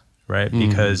lyrics, right?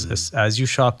 Because as you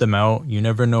shop them out, you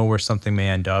never know where something may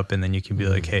end up, and then you can be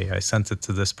like, hey, I sent it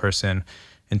to this person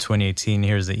in 2018.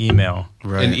 Here's the email.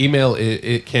 Right. An email,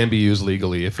 it can be used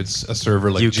legally if it's a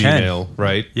server like Gmail,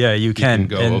 right? Yeah, you can.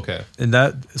 go, okay. And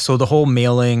so the whole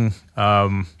mailing,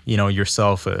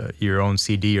 yourself your own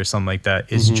CD or something like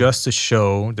that is just to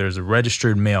show there's a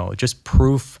registered mail, just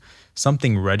proof,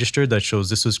 something registered that shows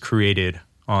this was created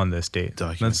on this date.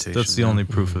 Documentation. That's the only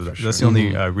proof of that. Sure. That's the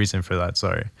only reason for that.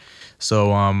 Sorry.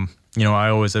 So I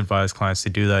always advise clients to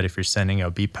do that if you're sending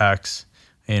out beat packs.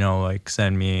 Like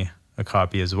send me a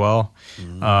copy as well,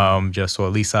 just so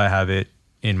at least I have it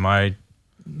in my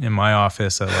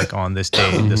office at, like, on this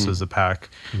date. This was the pack.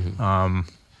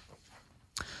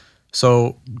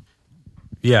 So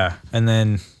yeah, and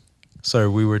then sorry,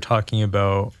 we were talking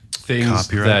about things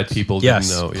copyright. that people didn't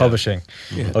know. Publishing.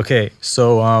 Yeah. Okay,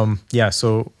 so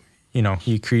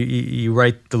you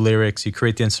write the lyrics, you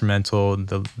create the instrumental,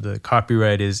 the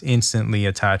copyright is instantly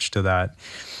attached to that,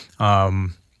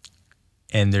 and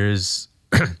there's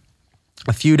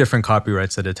a few different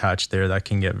copyrights that attach there that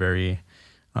can get very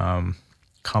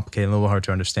complicated, a little hard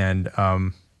to understand.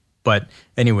 But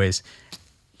anyways,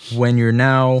 when you're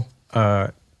now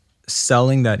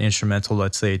selling that instrumental,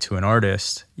 let's say, to an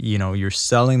artist, you're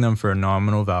selling them for a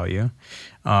nominal value,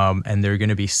 and there are going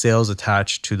to be sales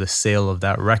attached to the sale of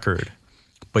that record.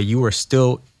 But you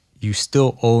still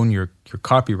own your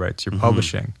copyrights, your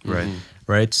publishing. Right.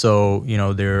 Right. So,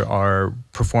 there are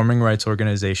performing rights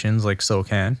organizations like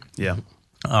SOCAN. Yeah.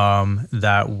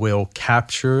 That will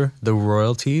capture the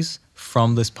royalties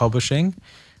from this publishing,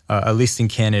 at least in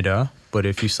Canada. But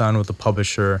if you sign with a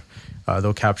publisher,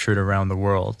 they'll capture it around the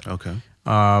world. Okay.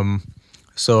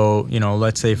 So,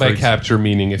 let's say By capture,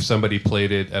 meaning if somebody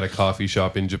played it at a coffee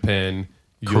shop in Japan,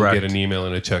 you'll Correct. get an email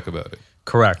and a check about it.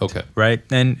 Correct. Okay. Right.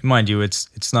 And mind you,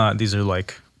 it's not, these are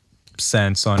like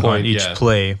cents on each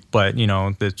play, but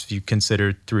if you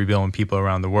consider 3 billion people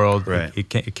around the world, right.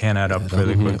 it can add up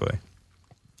really quickly.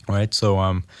 Right.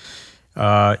 So, so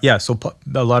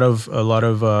a lot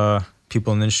of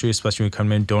people in the industry, especially when you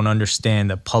come in, don't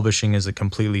understand that publishing is a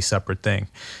completely separate thing.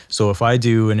 So if I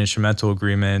do an instrumental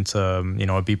agreement,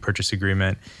 a beat purchase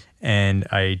agreement, and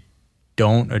I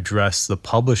don't address the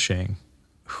publishing,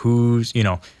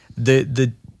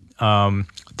 the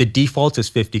default is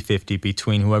 50-50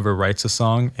 between whoever writes a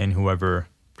song and whoever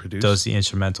does the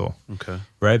instrumental. Okay.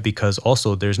 Right? Because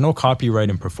also there's no copyright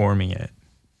in performing it.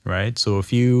 Right? So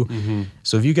if you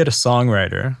get a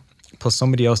songwriter plus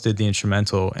somebody else did the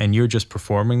instrumental and you're just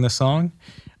performing the song,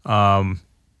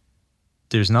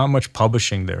 there's not much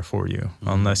publishing there for you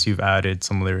unless you've added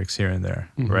some lyrics here and there,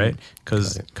 right?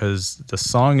 Because the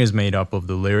song is made up of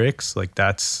the lyrics, like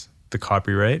that's the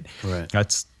copyright. Right.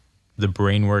 That's the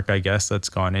brain work, I guess, that's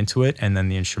gone into it, and then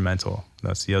the instrumental,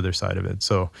 that's the other side of it.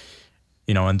 So,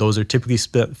 and those are typically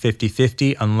split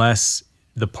 50-50 unless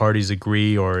the parties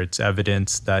agree or it's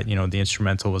evidence that, the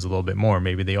instrumental was a little bit more.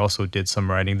 Maybe they also did some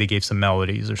writing, they gave some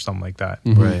melodies or something like that.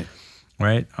 Right.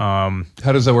 Right? How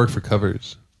does that work for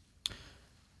covers?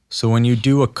 So when you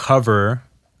do a cover,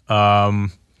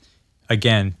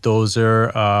 again, those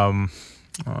are, I'm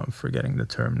forgetting the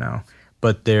term now,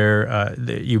 but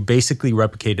you basically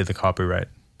replicated the copyright.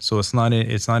 So it's not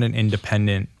an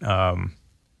independent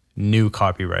new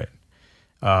copyright.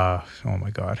 Oh my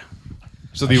God.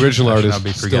 So the original artist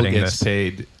still gets this.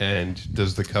 paid, and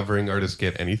does the covering artist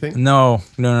get anything? No.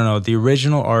 The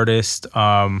original artist,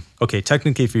 okay,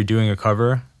 technically if you're doing a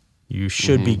cover, you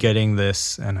should be getting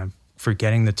this, and I'm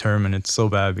forgetting the term, and it's so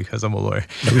bad because I'm a lawyer.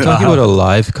 Are we talking about a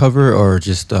live cover or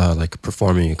just like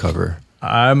performing a cover?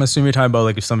 I'm assuming you're talking about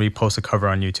like if somebody posts a cover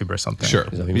on YouTube or something. Sure.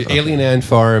 Alien Ant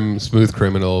Farm, Smooth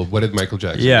Criminal. What did Michael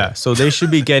Jackson do? So they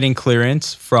should be getting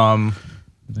clearance from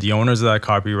the owners of that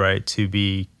copyright to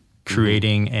be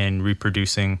creating and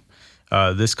reproducing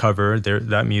this cover,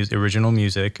 original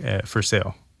music for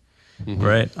sale,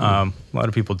 right? A lot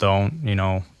of people don't,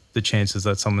 the chances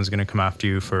that someone's going to come after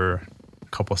you for a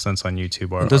couple cents on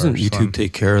YouTube are. Doesn't YouTube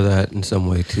take care of that in some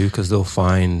way too? Because they'll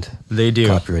find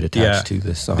copyright attached to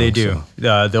this song. They do.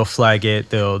 So. They'll flag it.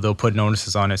 They'll put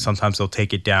notices on it. Sometimes they'll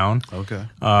take it down. Okay.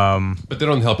 But they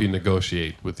don't help you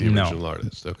negotiate with the original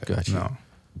artist. Okay. Gotcha. No.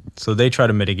 So they try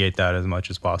to mitigate that as much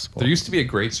as possible. There used to be a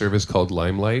great service called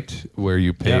Limelight where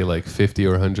you pay like $50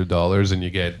 or $100 and you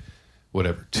get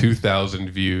whatever 2,000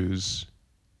 views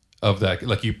of that.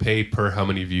 Like you pay per how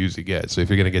many views you get. So if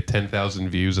you're going to get 10,000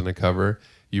 views on a cover,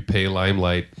 you pay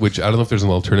Limelight, which I don't know if there's an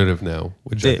alternative now,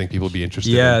 which I think people would be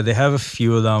interested in. Yeah, they have a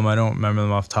few of them. I don't remember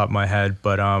them off the top of my head,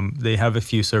 but they have a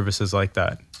few services like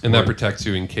that. And that protects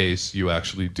you in case you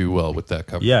actually do well with that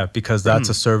cover. Yeah, because that's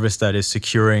a service that is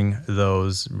securing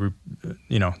those,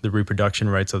 the reproduction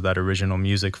rights of that original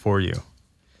music for you.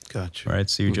 Gotcha. Right,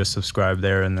 so you just subscribe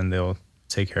there, and then they'll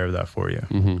take care of that for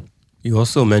you. You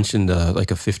also mentioned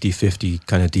like a 50-50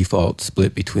 kind of default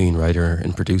split between writer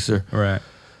and producer. Right.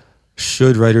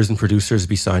 Should writers and producers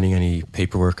be signing any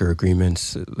paperwork or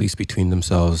agreements, at least between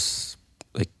themselves,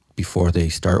 like before they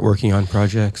start working on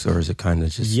projects, or is it kind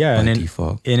of just by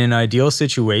default? In an ideal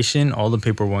situation, all the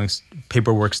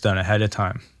paperwork's done ahead of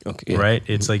time. Okay. Right?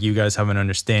 It's like you guys have an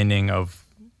understanding of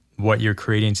what you're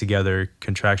creating together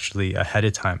contractually ahead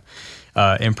of time.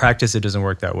 In practice, it doesn't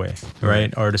work that way,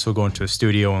 right? Artists will go into a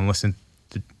studio and listen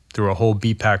through a whole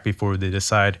beat pack before they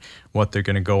decide what they're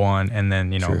going to go on, and then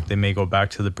they may go back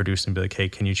to the producer and be like, "Hey,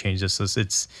 can you change this?"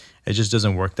 It just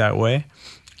doesn't work that way.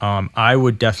 I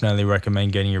would definitely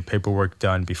recommend getting your paperwork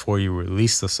done before you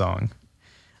release the song.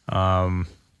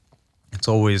 It's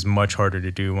always much harder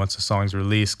to do once the song's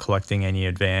released, collecting any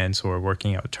advance or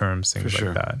working out terms, things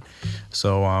like that.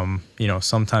 So,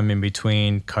 sometime in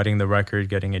between cutting the record,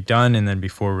 getting it done, and then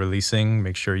before releasing,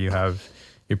 make sure you have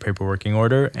your paperwork in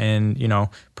order. And,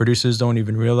 producers don't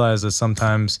even realize that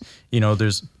sometimes,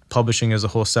 there's publishing as a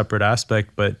whole separate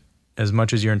aspect, but as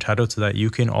much as you're entitled to that, you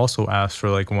can also ask for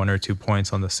like 1 or 2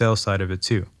 points on the sales side of it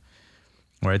too.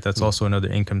 Right, that's also another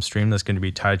income stream that's going to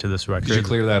be tied to this record. Could you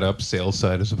clear that up, sales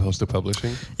side as opposed to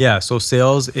publishing? Yeah, so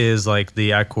sales is like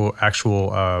the actual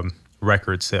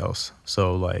record sales.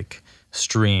 So like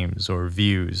streams or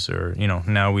views, or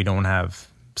now we don't have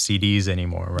CDs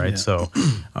anymore, right? Yeah. So,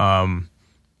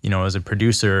 as a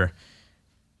producer,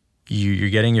 you're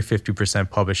getting your 50%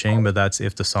 publishing, but that's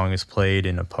if the song is played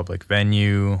in a public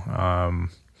venue,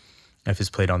 if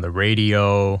it's played on the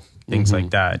radio, things like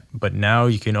that. But now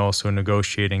you can also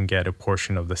negotiate and get a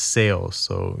portion of the sales.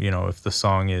 So, if the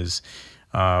song is,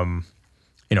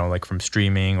 like from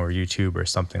streaming or YouTube or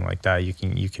something like that, you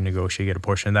can negotiate, get a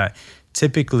portion of that.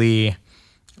 Typically,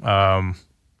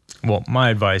 my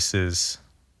advice is,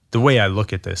 the way I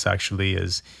look at this actually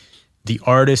is, the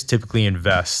artist typically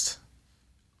invests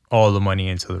all the money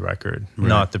into the record,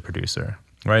 not the producer,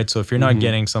 right? So if you're not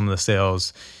getting some of the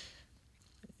sales,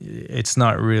 it's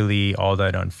not really all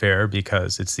that unfair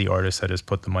because it's the artist that has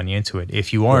put the money into it.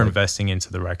 If you are investing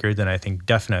into the record, then I think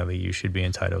definitely you should be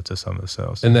entitled to some of the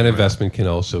sales. And that investment can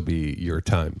also be your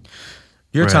time.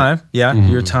 Your time, yeah.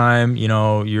 Your time,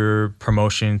 your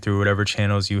promotion through whatever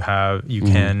channels you have, you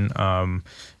can,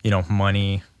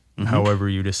 money, however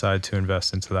you decide to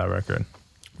invest into that record.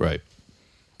 Right.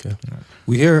 Okay.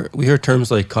 We hear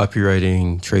terms like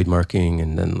copywriting, trademarking,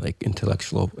 and then like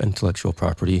intellectual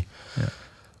property. Yeah.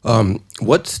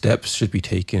 What steps should be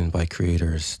taken by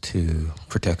creators to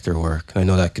protect their work? I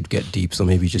know that could get deep, so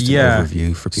maybe just an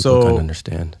overview for people to kind of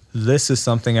understand. This is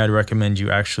something I'd recommend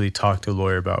you actually talk to a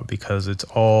lawyer about, because it's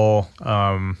all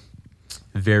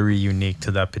very unique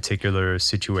to that particular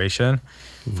situation.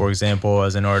 For example,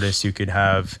 as an artist, you could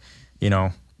have,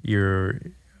 your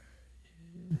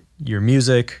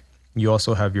music. You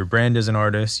also have your brand as an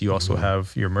artist. You also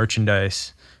have your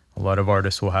merchandise. A lot of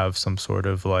artists will have some sort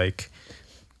of like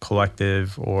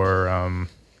collective or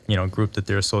group that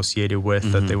they're associated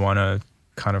with that they want to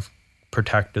kind of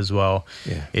protect as well.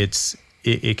 Yeah. It's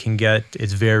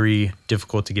very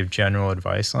difficult to give general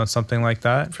advice on something like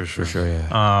that. For sure,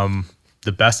 yeah.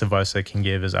 The best advice I can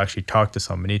give is actually talk to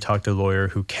a lawyer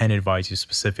who can advise you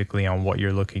specifically on what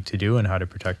you're looking to do and how to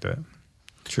protect it.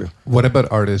 True. What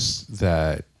about artists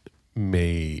that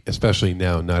may, especially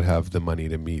now, not have the money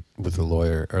to meet with a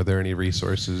lawyer? Are there any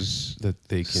resources that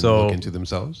they can look into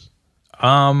themselves?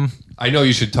 I know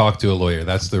you should talk to a lawyer.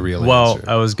 That's the real answer.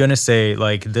 I was going to say,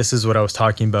 like, this is what I was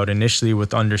talking about initially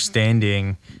with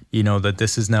understanding, that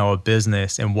this is now a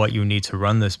business and what you need to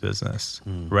run this business,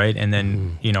 right? And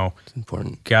then, it's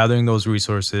important. Gathering those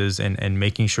resources and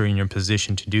making sure you're in your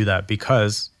position to do that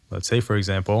because, let's say, for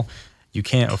example, you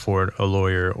can't afford a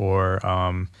lawyer or,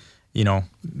 an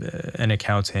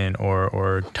accountant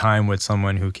or time with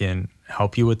someone who can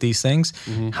help you with these things.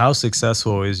 How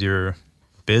successful is your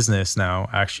business now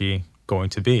actually going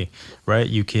to be, right?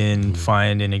 You can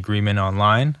find an agreement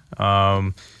online,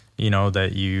 that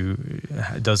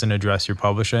doesn't address your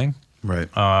publishing, right?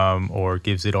 Or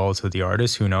gives it all to the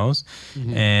artist. Who knows?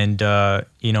 And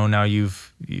now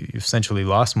you've essentially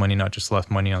lost money, not just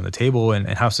left money on the table. And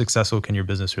how successful can your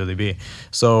business really be?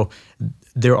 So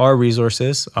there are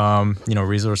resources.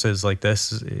 Resources like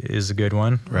this is a good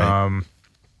one. Right.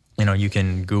 You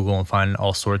can Google and find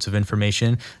all sorts of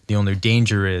information. The only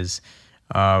danger is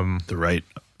the right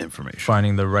information.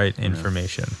 Finding the right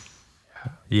information.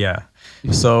 Yeah.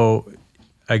 So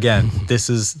again, this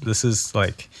is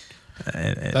like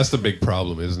that's the big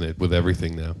problem, isn't it, with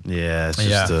everything now? Yeah, it's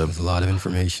just there's a lot of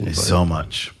information. It's so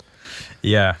much.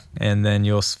 Yeah, and then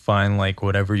you'll find like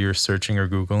whatever you're searching or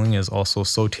Googling is also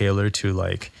so tailored to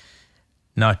like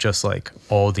not just like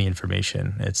all the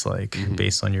information. It's like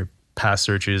based on your past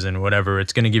searches and whatever,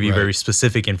 it's going to give you very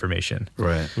specific information.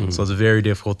 Right. So it's very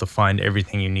difficult to find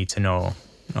everything you need to know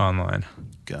online.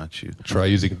 Got you. Try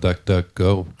using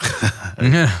DuckDuckGo.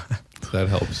 That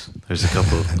helps. There's a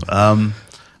couple.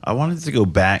 I wanted to go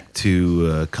back to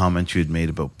a comment you had made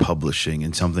about publishing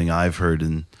and something I've heard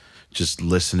in just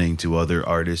listening to other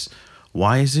artists.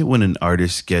 Why is it when an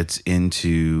artist gets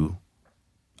into,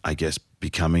 I guess,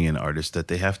 becoming an artist that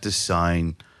they have to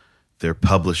sign their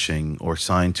publishing or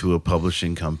sign to a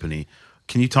publishing company?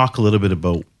 Can you talk a little bit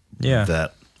about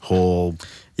that whole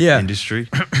industry?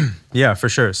 Yeah, for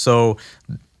sure. So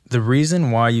the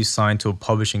reason why you sign to a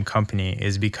publishing company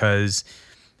is because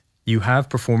you have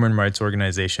performance rights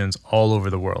organizations all over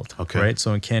the world. Okay. Right?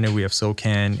 So in Canada, we have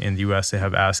SOCAN. In the US, they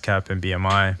have ASCAP and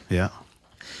BMI. Yeah.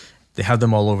 They have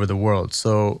them all over the world.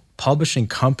 So publishing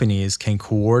companies can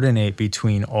coordinate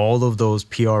between all of those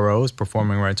PROs,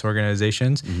 performing rights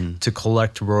organizations, to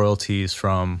collect royalties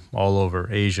from all over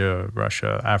Asia,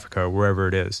 Russia, Africa, wherever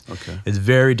it is. Okay. It's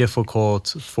very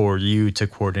difficult for you to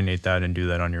coordinate that and do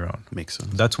that on your own. Makes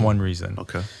sense. That's one reason.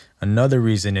 Okay. Another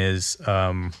reason is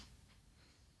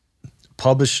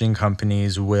publishing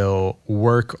companies will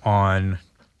work on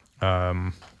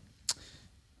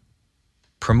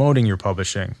promoting your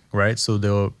publishing, right? So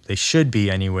they should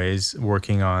be anyways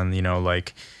working on,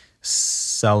 like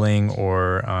selling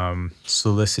or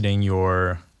soliciting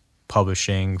your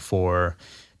publishing for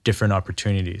different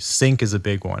opportunities. Sync is a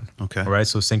big one. Okay. All right.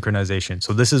 So synchronization.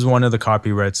 So this is one of the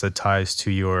copyrights that ties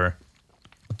to your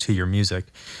music.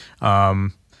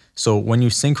 So when you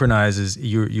synchronize,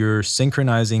 you're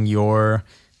synchronizing your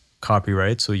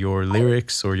copyright, so your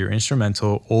lyrics or your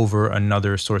instrumental, over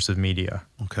another source of media,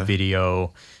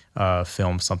 video,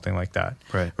 film, something like that.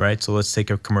 Right. So let's take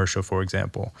a commercial, for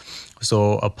example.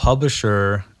 So a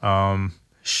publisher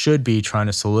should be trying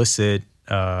to solicit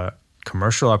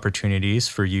commercial opportunities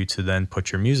for you to then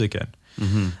put your music in.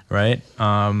 Right.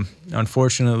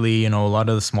 Unfortunately, a lot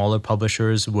of the smaller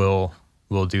publishers will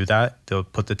do that. They'll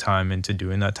put the time into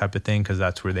doing that type of thing because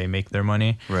that's where they make their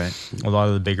money. Right. A lot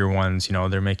of the bigger ones,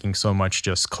 they're making so much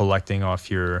just collecting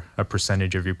off a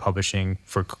percentage of your publishing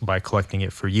by collecting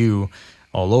it for you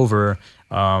all over,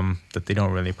 that they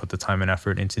don't really put the time and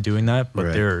effort into doing that.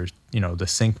 But the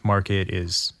sync market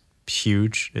is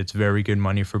huge. It's very good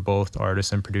money for both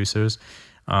artists and producers.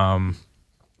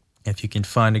 If you can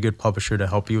find a good publisher to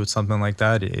help you with something like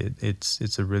that,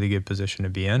 it's a really good position to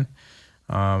be in.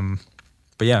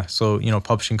 But yeah, so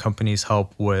publishing companies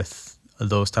help with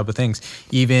those type of things.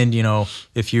 Even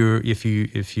if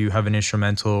you have an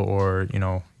instrumental or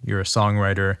you're a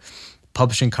songwriter,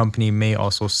 publishing company may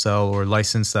also sell or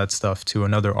license that stuff to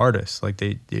another artist. Like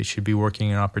they should be working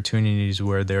in opportunities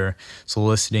where they're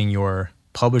soliciting your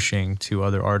publishing to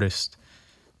other artists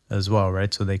as well,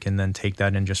 right? So they can then take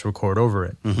that and just record over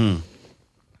it.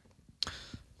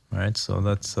 Right, so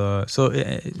that's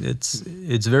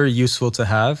it's very useful to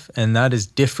have, and that is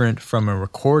different from a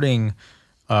recording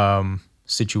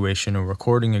situation or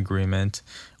recording agreement,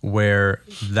 where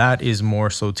that is more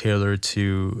so tailored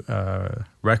to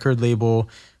record label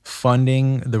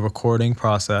funding the recording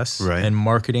process and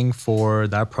marketing for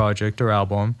that project or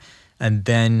album, and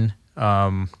then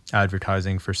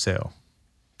advertising for sale,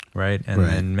 right, and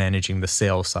then managing the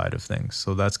sales side of things.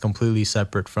 So that's completely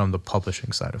separate from the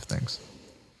publishing side of things.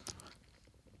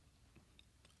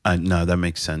 No, that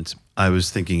makes sense. I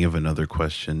was thinking of another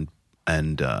question,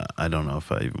 and I don't know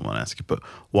if I even want to ask it, but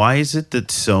why is it that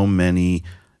so many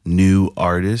new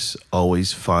artists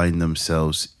always find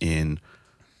themselves in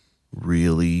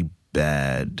really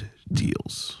bad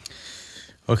deals?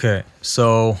 Okay,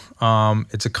 so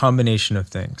it's a combination of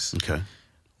things. Okay.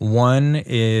 One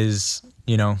is,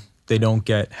 they don't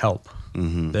get help.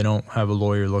 Mm-hmm. They don't have a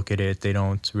lawyer look at it. They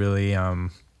don't really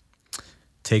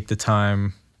take the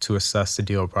time to assess the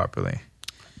deal properly.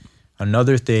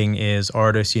 Another thing is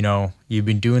artists, you've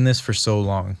been doing this for so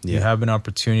long. Yeah. You have an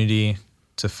opportunity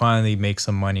to finally make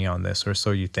some money on this, or so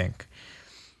you think.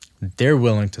 They're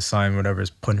willing to sign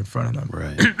whatever's put in front of them.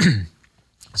 Right.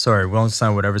 Willing to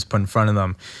sign whatever's put in front of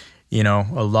them.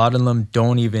 A lot of them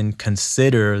don't even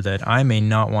consider that I may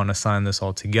not want to sign this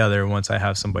altogether once I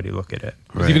have somebody look at it.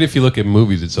 Right. Even if you look at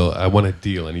movies, it's all, I want a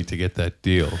deal. I need to get that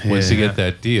deal. Once you get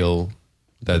that deal,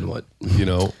 then what?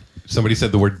 Somebody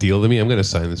said the word deal to me. I'm going to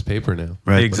sign this paper now.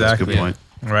 Right. Exactly. That's a good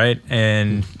point. Right.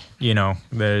 And,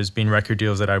 there's been record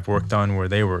deals that I've worked on where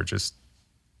they were just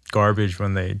garbage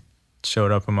when they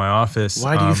showed up in my office.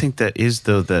 Why do you think that is,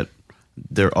 though, that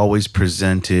they're always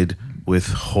presented with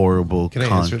horrible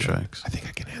contracts? I think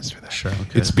I can answer that. Sure.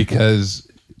 Okay. It's because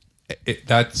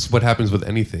that's what happens with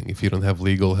anything. If you don't have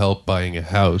legal help buying a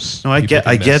house, No, I get that.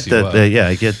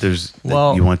 I get there's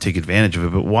Well, you want to take advantage of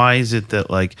it, but why is it that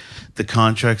like the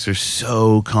contracts are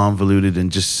so convoluted and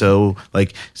just so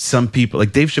like some people,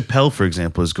 like Dave Chappelle, for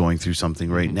example, is going through something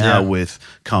right now with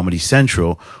Comedy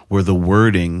Central, where the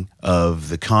wording of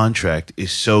the contract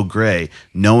is so gray,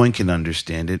 no one can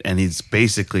understand it, and it's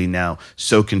basically now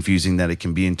so confusing that it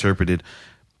can be interpreted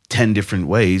 10 different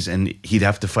ways, and he'd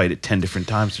have to fight it 10 different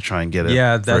times to try and get it.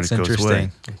 Yeah, that's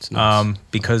interesting. Nice.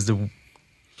 Because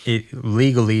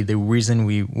legally, the reason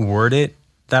we word it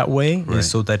that way is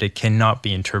so that it cannot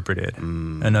be interpreted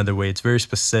another way. It's very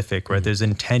specific, right? There's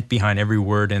intent behind every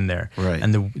word in there. Right.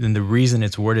 And the reason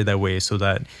it's worded that way is so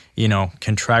that,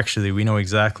 contractually, we know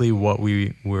exactly what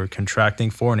we're contracting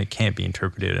for, and it can't be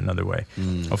interpreted another way.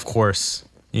 Of course,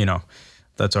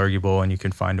 that's arguable, and you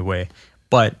can find a way.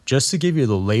 But just to give you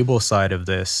the label side of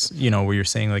this, where you're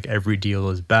saying like every deal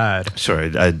is bad. Sorry,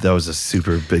 that was a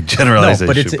super big generalization.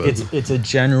 No,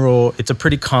 but it's a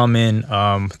pretty common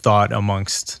thought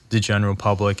amongst the general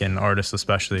public and artists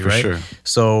especially, right? Sure.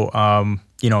 So,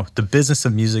 the business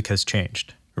of music has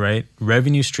changed, right?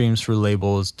 Revenue streams for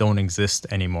labels don't exist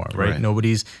anymore, right?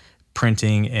 Nobody's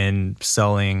printing and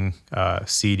selling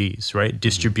CDs, right?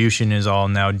 Distribution is all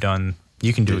now done.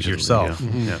 You can do it yourself,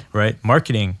 right?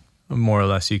 Marketing, more or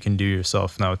less, you can do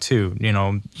yourself now too.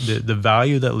 The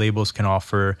value that labels can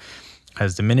offer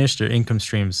has diminished. Their income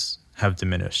streams have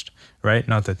diminished, right?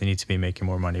 Not that they need to be making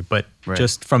more money, but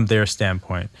just from their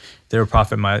standpoint, they're a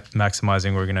profit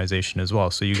maximizing organization as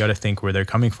well. So you got to think where they're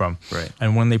coming from. Right.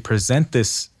 And when they present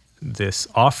this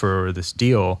offer or this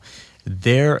deal,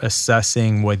 they're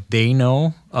assessing what they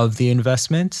know of the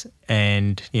investment,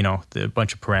 and a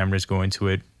bunch of parameters go into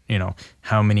it.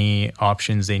 How many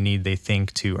options they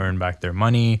think to earn back their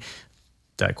money.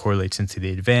 That correlates into the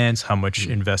advance, how much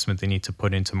investment they need to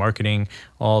put into marketing,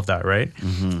 all of that, right?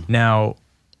 Now,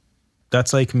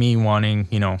 that's like me wanting,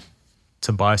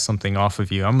 to buy something off of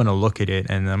you. I'm going to look at it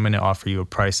and I'm going to offer you a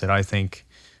price that I think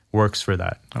works for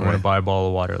that. I want to buy a bottle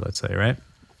of water, let's say, right?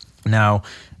 Now,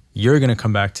 you're going to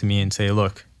come back to me and say,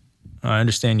 look, I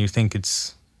understand you think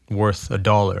it's worth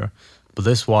 $1, but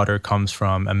this water comes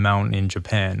from a mountain in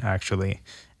Japan, actually.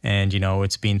 And,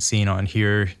 it's being seen on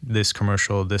here, this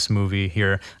commercial, this movie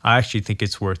here. I actually think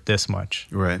it's worth this much.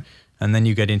 Right. And then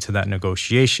you get into that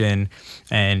negotiation.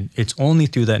 And it's only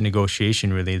through that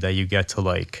negotiation, really, that you get to,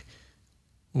 like,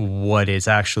 what it's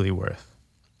actually worth.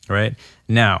 Right?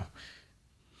 Now,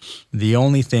 the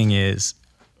only thing is,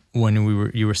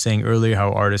 when you were saying earlier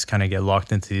how artists kind of get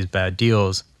locked into these bad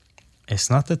deals, it's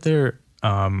not that they're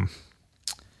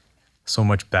so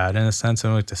much bad in a sense. I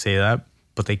don't like to say that,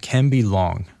 but they can be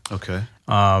long. Okay.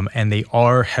 And they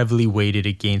are heavily weighted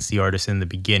against the artist in the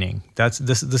beginning.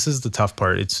 This is the tough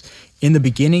part. It's in the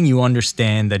beginning, you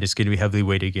understand that it's going to be heavily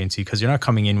weighted against you because you're not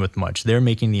coming in with much. They're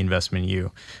making the investment in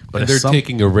you. But they're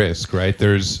taking a risk, right?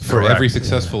 For every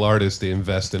successful artist, they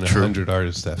invest in 100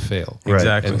 artists that fail.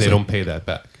 Exactly. And they don't pay that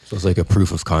back. So it's like a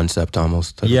proof of concept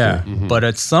almost. Yeah. But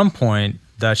at some point,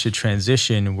 that should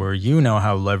transition where you now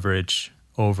have leverage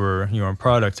over your own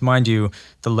product. Mind you,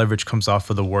 the leverage comes off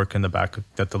of the work in the back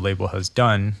that the label has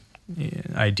done,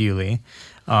 ideally.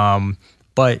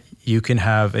 But you can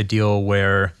have a deal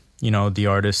where, the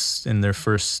artists in their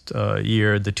first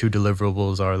year, the two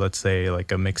deliverables are, let's say,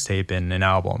 like a mixtape and an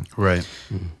album. Right.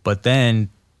 But then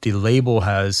the label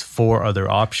has 4 other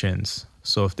options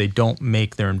So if they don't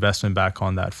make their investment back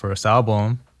on that first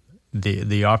album,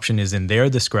 the option is in their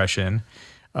discretion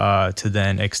to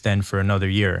then extend for another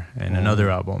year and another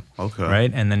album. Okay.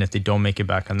 Right. And then if they don't make it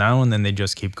back on that one, then they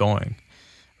just keep going.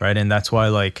 Right. And that's why,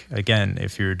 like, again,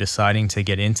 if you're deciding to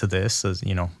get into this, as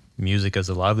you know, music as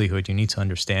a livelihood, you need to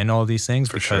understand all these things,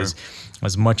 because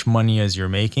as much money as you're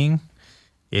making,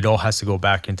 it all has to go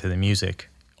back into the music.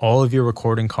 All of your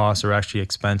recording costs are actually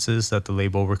expenses that the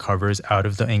label recovers out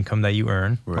of the income that you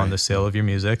earn on the sale of your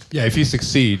music. Yeah, if you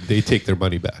succeed, they take their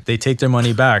money back. They take their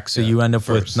money back. So you end up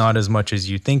with not as much as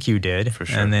you think you did. For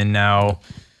sure. And then now,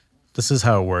 this is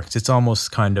how it works. It's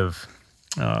almost kind of,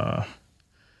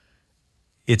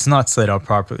 it's not set up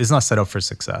properly. It's not set up for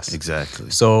success.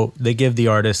 Exactly. So they give the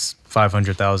artist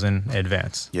 $500,000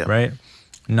 advance, right?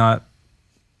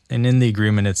 And in the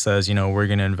agreement, it says, you know, we're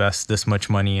going to invest this much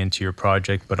money into your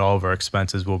project, but all of our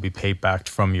expenses will be paid back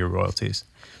from your royalties.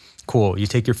 Cool. You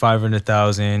take your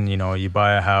 $500,000, you know, you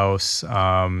buy a house,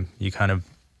 you kind of,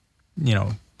 you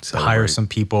know, hire some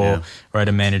people, right,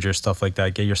 a manager, stuff like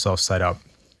that, get yourself set up.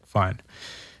 Fine.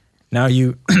 Now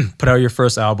you put out your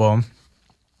first album,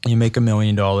 you make $1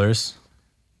 million.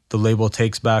 The label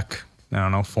takes back, I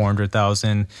don't know,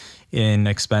 $400,000 in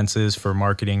expenses for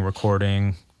marketing,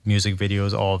 recording, music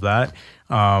videos, all of that.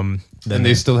 Then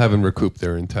they still haven't recouped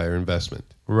their entire investment.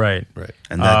 Right.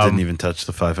 And that didn't even touch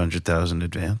the $500,000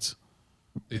 advance.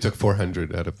 They took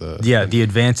 400 out of the... Yeah, the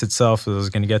advance itself, I was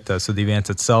going to get that. So the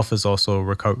advance itself is also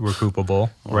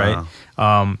recoupable, right?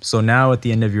 So now at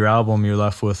the end of your album, you're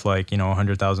left with, like, you know,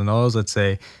 $100,000, let's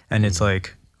say, and it's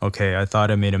like, okay, I thought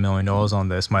I made $1 million on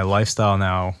this. My lifestyle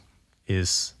now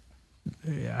is,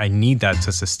 I need that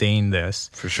to sustain this.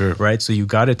 For sure. Right? So you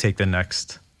got to take the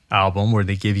next album where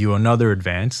they give you another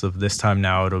advance of this time.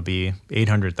 Now it'll be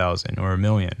 800,000 or $1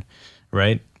 million,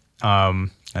 right? And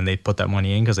they put that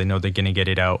money in because they know they're going to get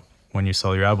it out when you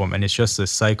sell your album. And it's just this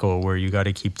cycle where you got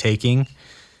to keep taking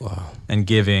and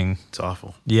giving. It's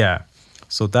awful. Yeah.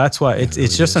 So that's why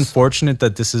it's just unfortunate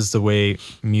that this is the way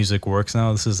music works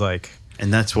now. This is like...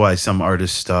 And that's why some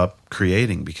artists stop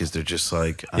creating, because they're just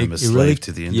like, I'm a slave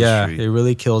to the industry. Yeah, it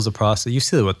really kills the process. You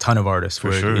see it with a ton of artists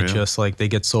where sure, just like they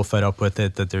get so fed up with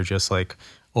it that they're just like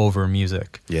over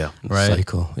music. Yeah. Right.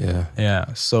 Cycle. Yeah.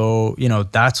 Yeah. So, you know,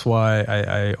 that's why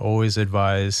I always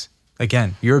advise,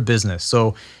 again, you're a business.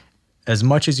 So as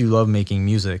much as you love making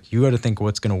music, you got to think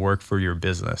what's going to work for your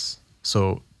business.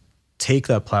 So take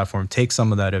that platform, take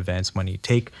some of that advance money,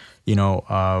 take, you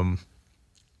know,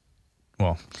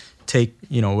 take,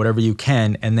 you know, whatever you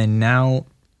can, and then now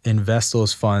invest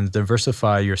those funds,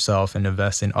 diversify yourself, and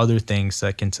invest in other things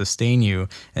that can sustain you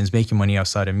and is making money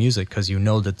outside of music, because you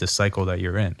know that the cycle that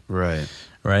you're in. Right.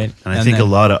 Right. And I think a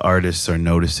lot of artists are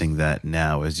noticing that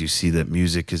now, as you see that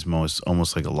music is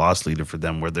almost like a loss leader for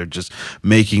them, where they're just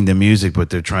making the music, but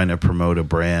they're trying to promote a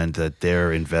brand that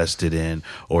they're invested in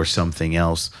or something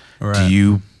else. Right. Do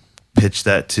you pitch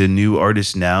that to new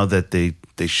artists now, that they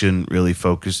shouldn't really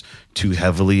focus too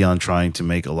heavily on trying to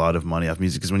make a lot of money off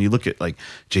music? Because when you look at like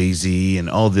Jay-Z and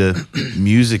all the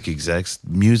music execs,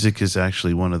 music is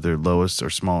actually one of their lowest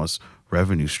or smallest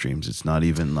revenue streams. It's not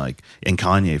even like, and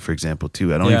Kanye, for example,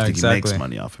 too. I don't even think he makes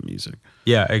money off of music.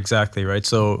 Yeah, exactly. Right.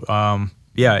 So,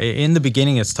 yeah, in the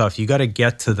beginning, it's tough. You got to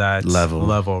get to that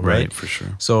level, right? For sure.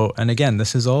 So, and again,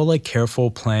 this is all like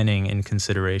careful planning and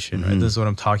consideration, right? This is what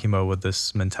I'm talking about with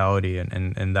this mentality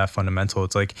and that fundamental.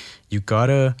 It's like, you got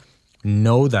to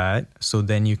know that, so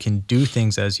then you can do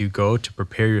things as you go to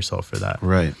prepare yourself for that.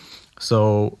 Right.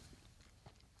 So,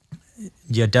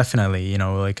 yeah, definitely. You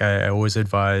know, like I always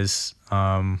advise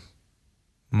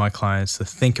my clients to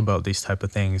think about these type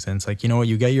of things. And it's like, you know what,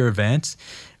 you get your advance,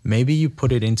 maybe you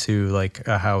put it into like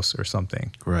a house or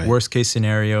something. Right. Worst case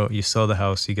scenario, you sell the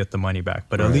house, you get the money back,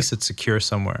 but at least it's secure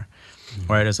somewhere,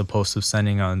 right? As opposed to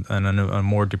sending on a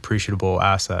more depreciable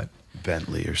asset.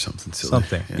 Bentley or something silly.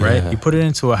 Something, right? You put it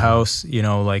into a house, you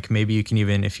know, like maybe you can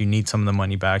even, if you need some of the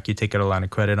money back, you take out a line of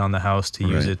credit on the house to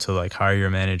use it to like hire your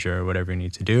manager or whatever you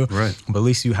need to do. Right. But at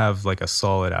least you have like a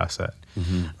solid asset,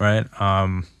 right?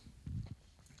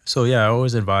 So yeah, I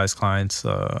always advise clients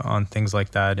on things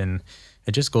like that, and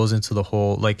it just goes into the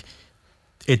whole, like,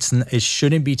 it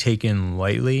shouldn't be taken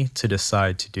lightly to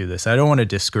decide to do this. I don't want to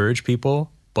discourage people,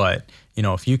 but you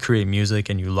know, if you create music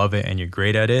and you love it and you're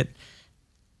great at it,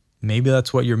 maybe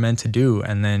that's what you're meant to do,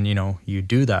 and then, you know, you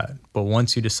do that. But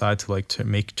once you decide to like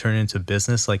turn into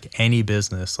business, like any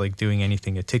business, like doing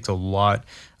anything, it takes a lot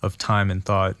of time and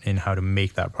thought in how to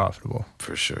make that profitable.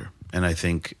 For sure. And I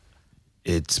think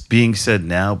it's being said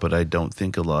now, but I don't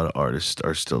think a lot of artists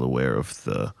are still aware of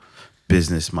the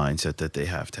business mindset that they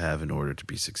have to have in order to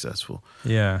be successful.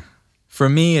 Yeah. For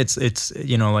me, it's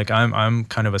like I'm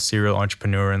kind of a serial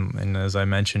entrepreneur, and as I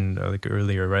mentioned like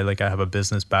earlier, right? Like I have a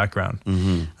business background.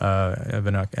 I have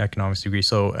an economics degree,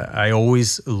 so I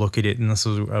always look at it, and this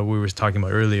is we were talking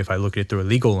about earlier. If I look at it through a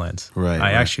legal lens,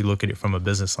 I actually look at it from a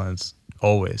business lens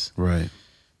always. Right.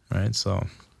 So.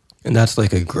 And that's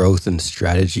like a growth and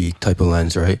strategy type of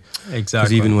lens, right? Exactly.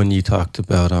 Because even when you talked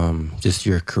about just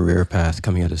your career path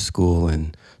coming out of school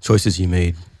and choices you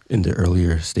made in the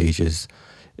earlier stages,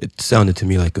 it sounded to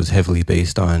me like it was heavily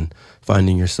based on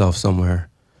finding yourself somewhere,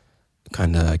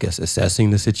 kind of, I guess, assessing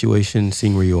the situation,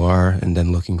 seeing where you are, and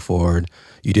then looking forward.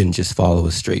 You didn't just follow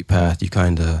a straight path. You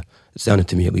kind of, it sounded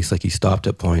to me at least like you stopped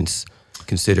at points,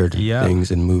 considered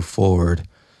things, and moved forward.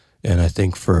 And I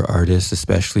think for artists,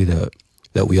 especially that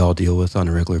we all deal with on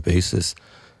a regular basis,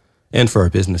 and for our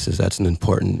businesses, that's an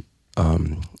important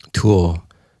tool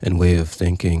and way of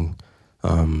thinking.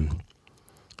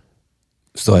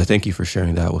 So I thank you for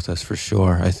sharing that with us for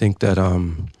sure. I think that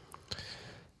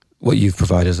what you've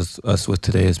provided us with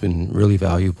today has been really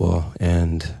valuable,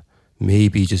 and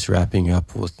maybe just wrapping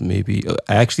up with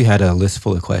I actually had a list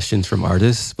full of questions from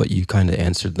artists, but you kind of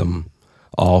answered them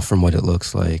all from what it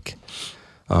looks like.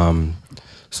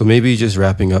 So maybe just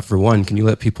wrapping up, for one, can you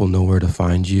let people know where to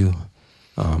find you,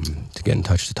 to get in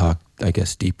touch, to talk, I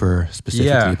guess, deeper,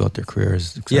 specifically about their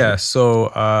careers? Etc.? Yeah,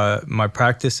 so my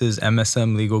practice is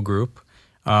MSM Legal Group.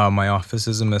 My office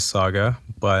is in Mississauga,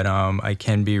 but I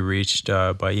can be reached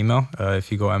by email.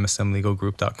 If you go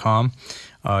msmlegalgroup.com,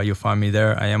 you'll find me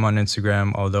there. I am on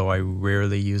Instagram, although I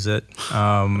rarely use it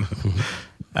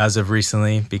as of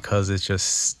recently, because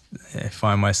I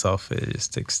find myself, it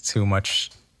just takes too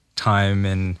much time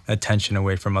and attention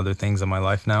away from other things in my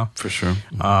life now. For sure.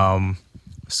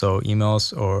 So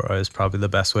emails is probably the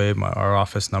best way. Our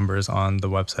office number is on the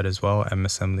website as well,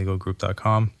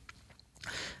 msmlegalgroup.com.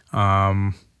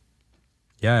 And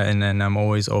then I'm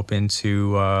always open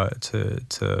to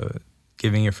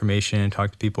giving information and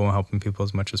talk to people and helping people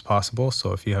as much as possible.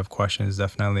 So if you have questions,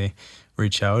 definitely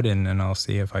reach out and I'll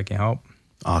see if I can help.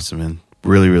 Awesome, man.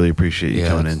 Really, really appreciate you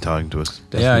coming in and talking to us.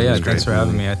 Definitely. Thanks for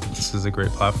having me. I think this is a great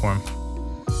platform.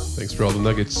 Thanks for all the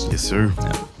nuggets. Yes, sir.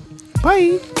 Yeah.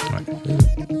 Bye.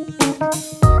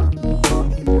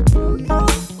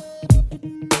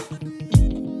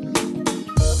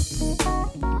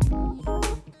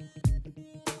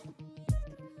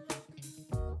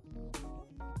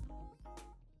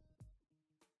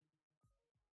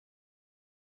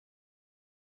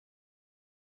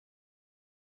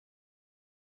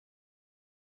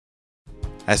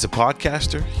 As a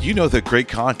podcaster, you know that great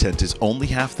content is only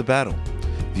half the battle.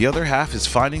 The other half is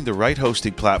finding the right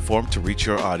hosting platform to reach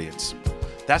your audience.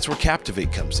 That's where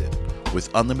Captivate comes in. With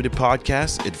unlimited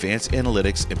podcasts, advanced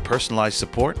analytics, and personalized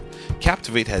support,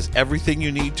 Captivate has everything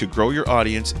you need to grow your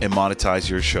audience and monetize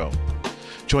your show.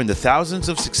 Join the thousands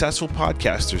of successful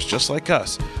podcasters just like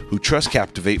us who trust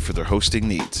Captivate for their hosting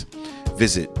needs.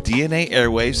 Visit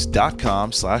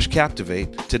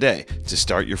dnaairwaves.com/captivate today to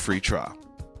start your free trial.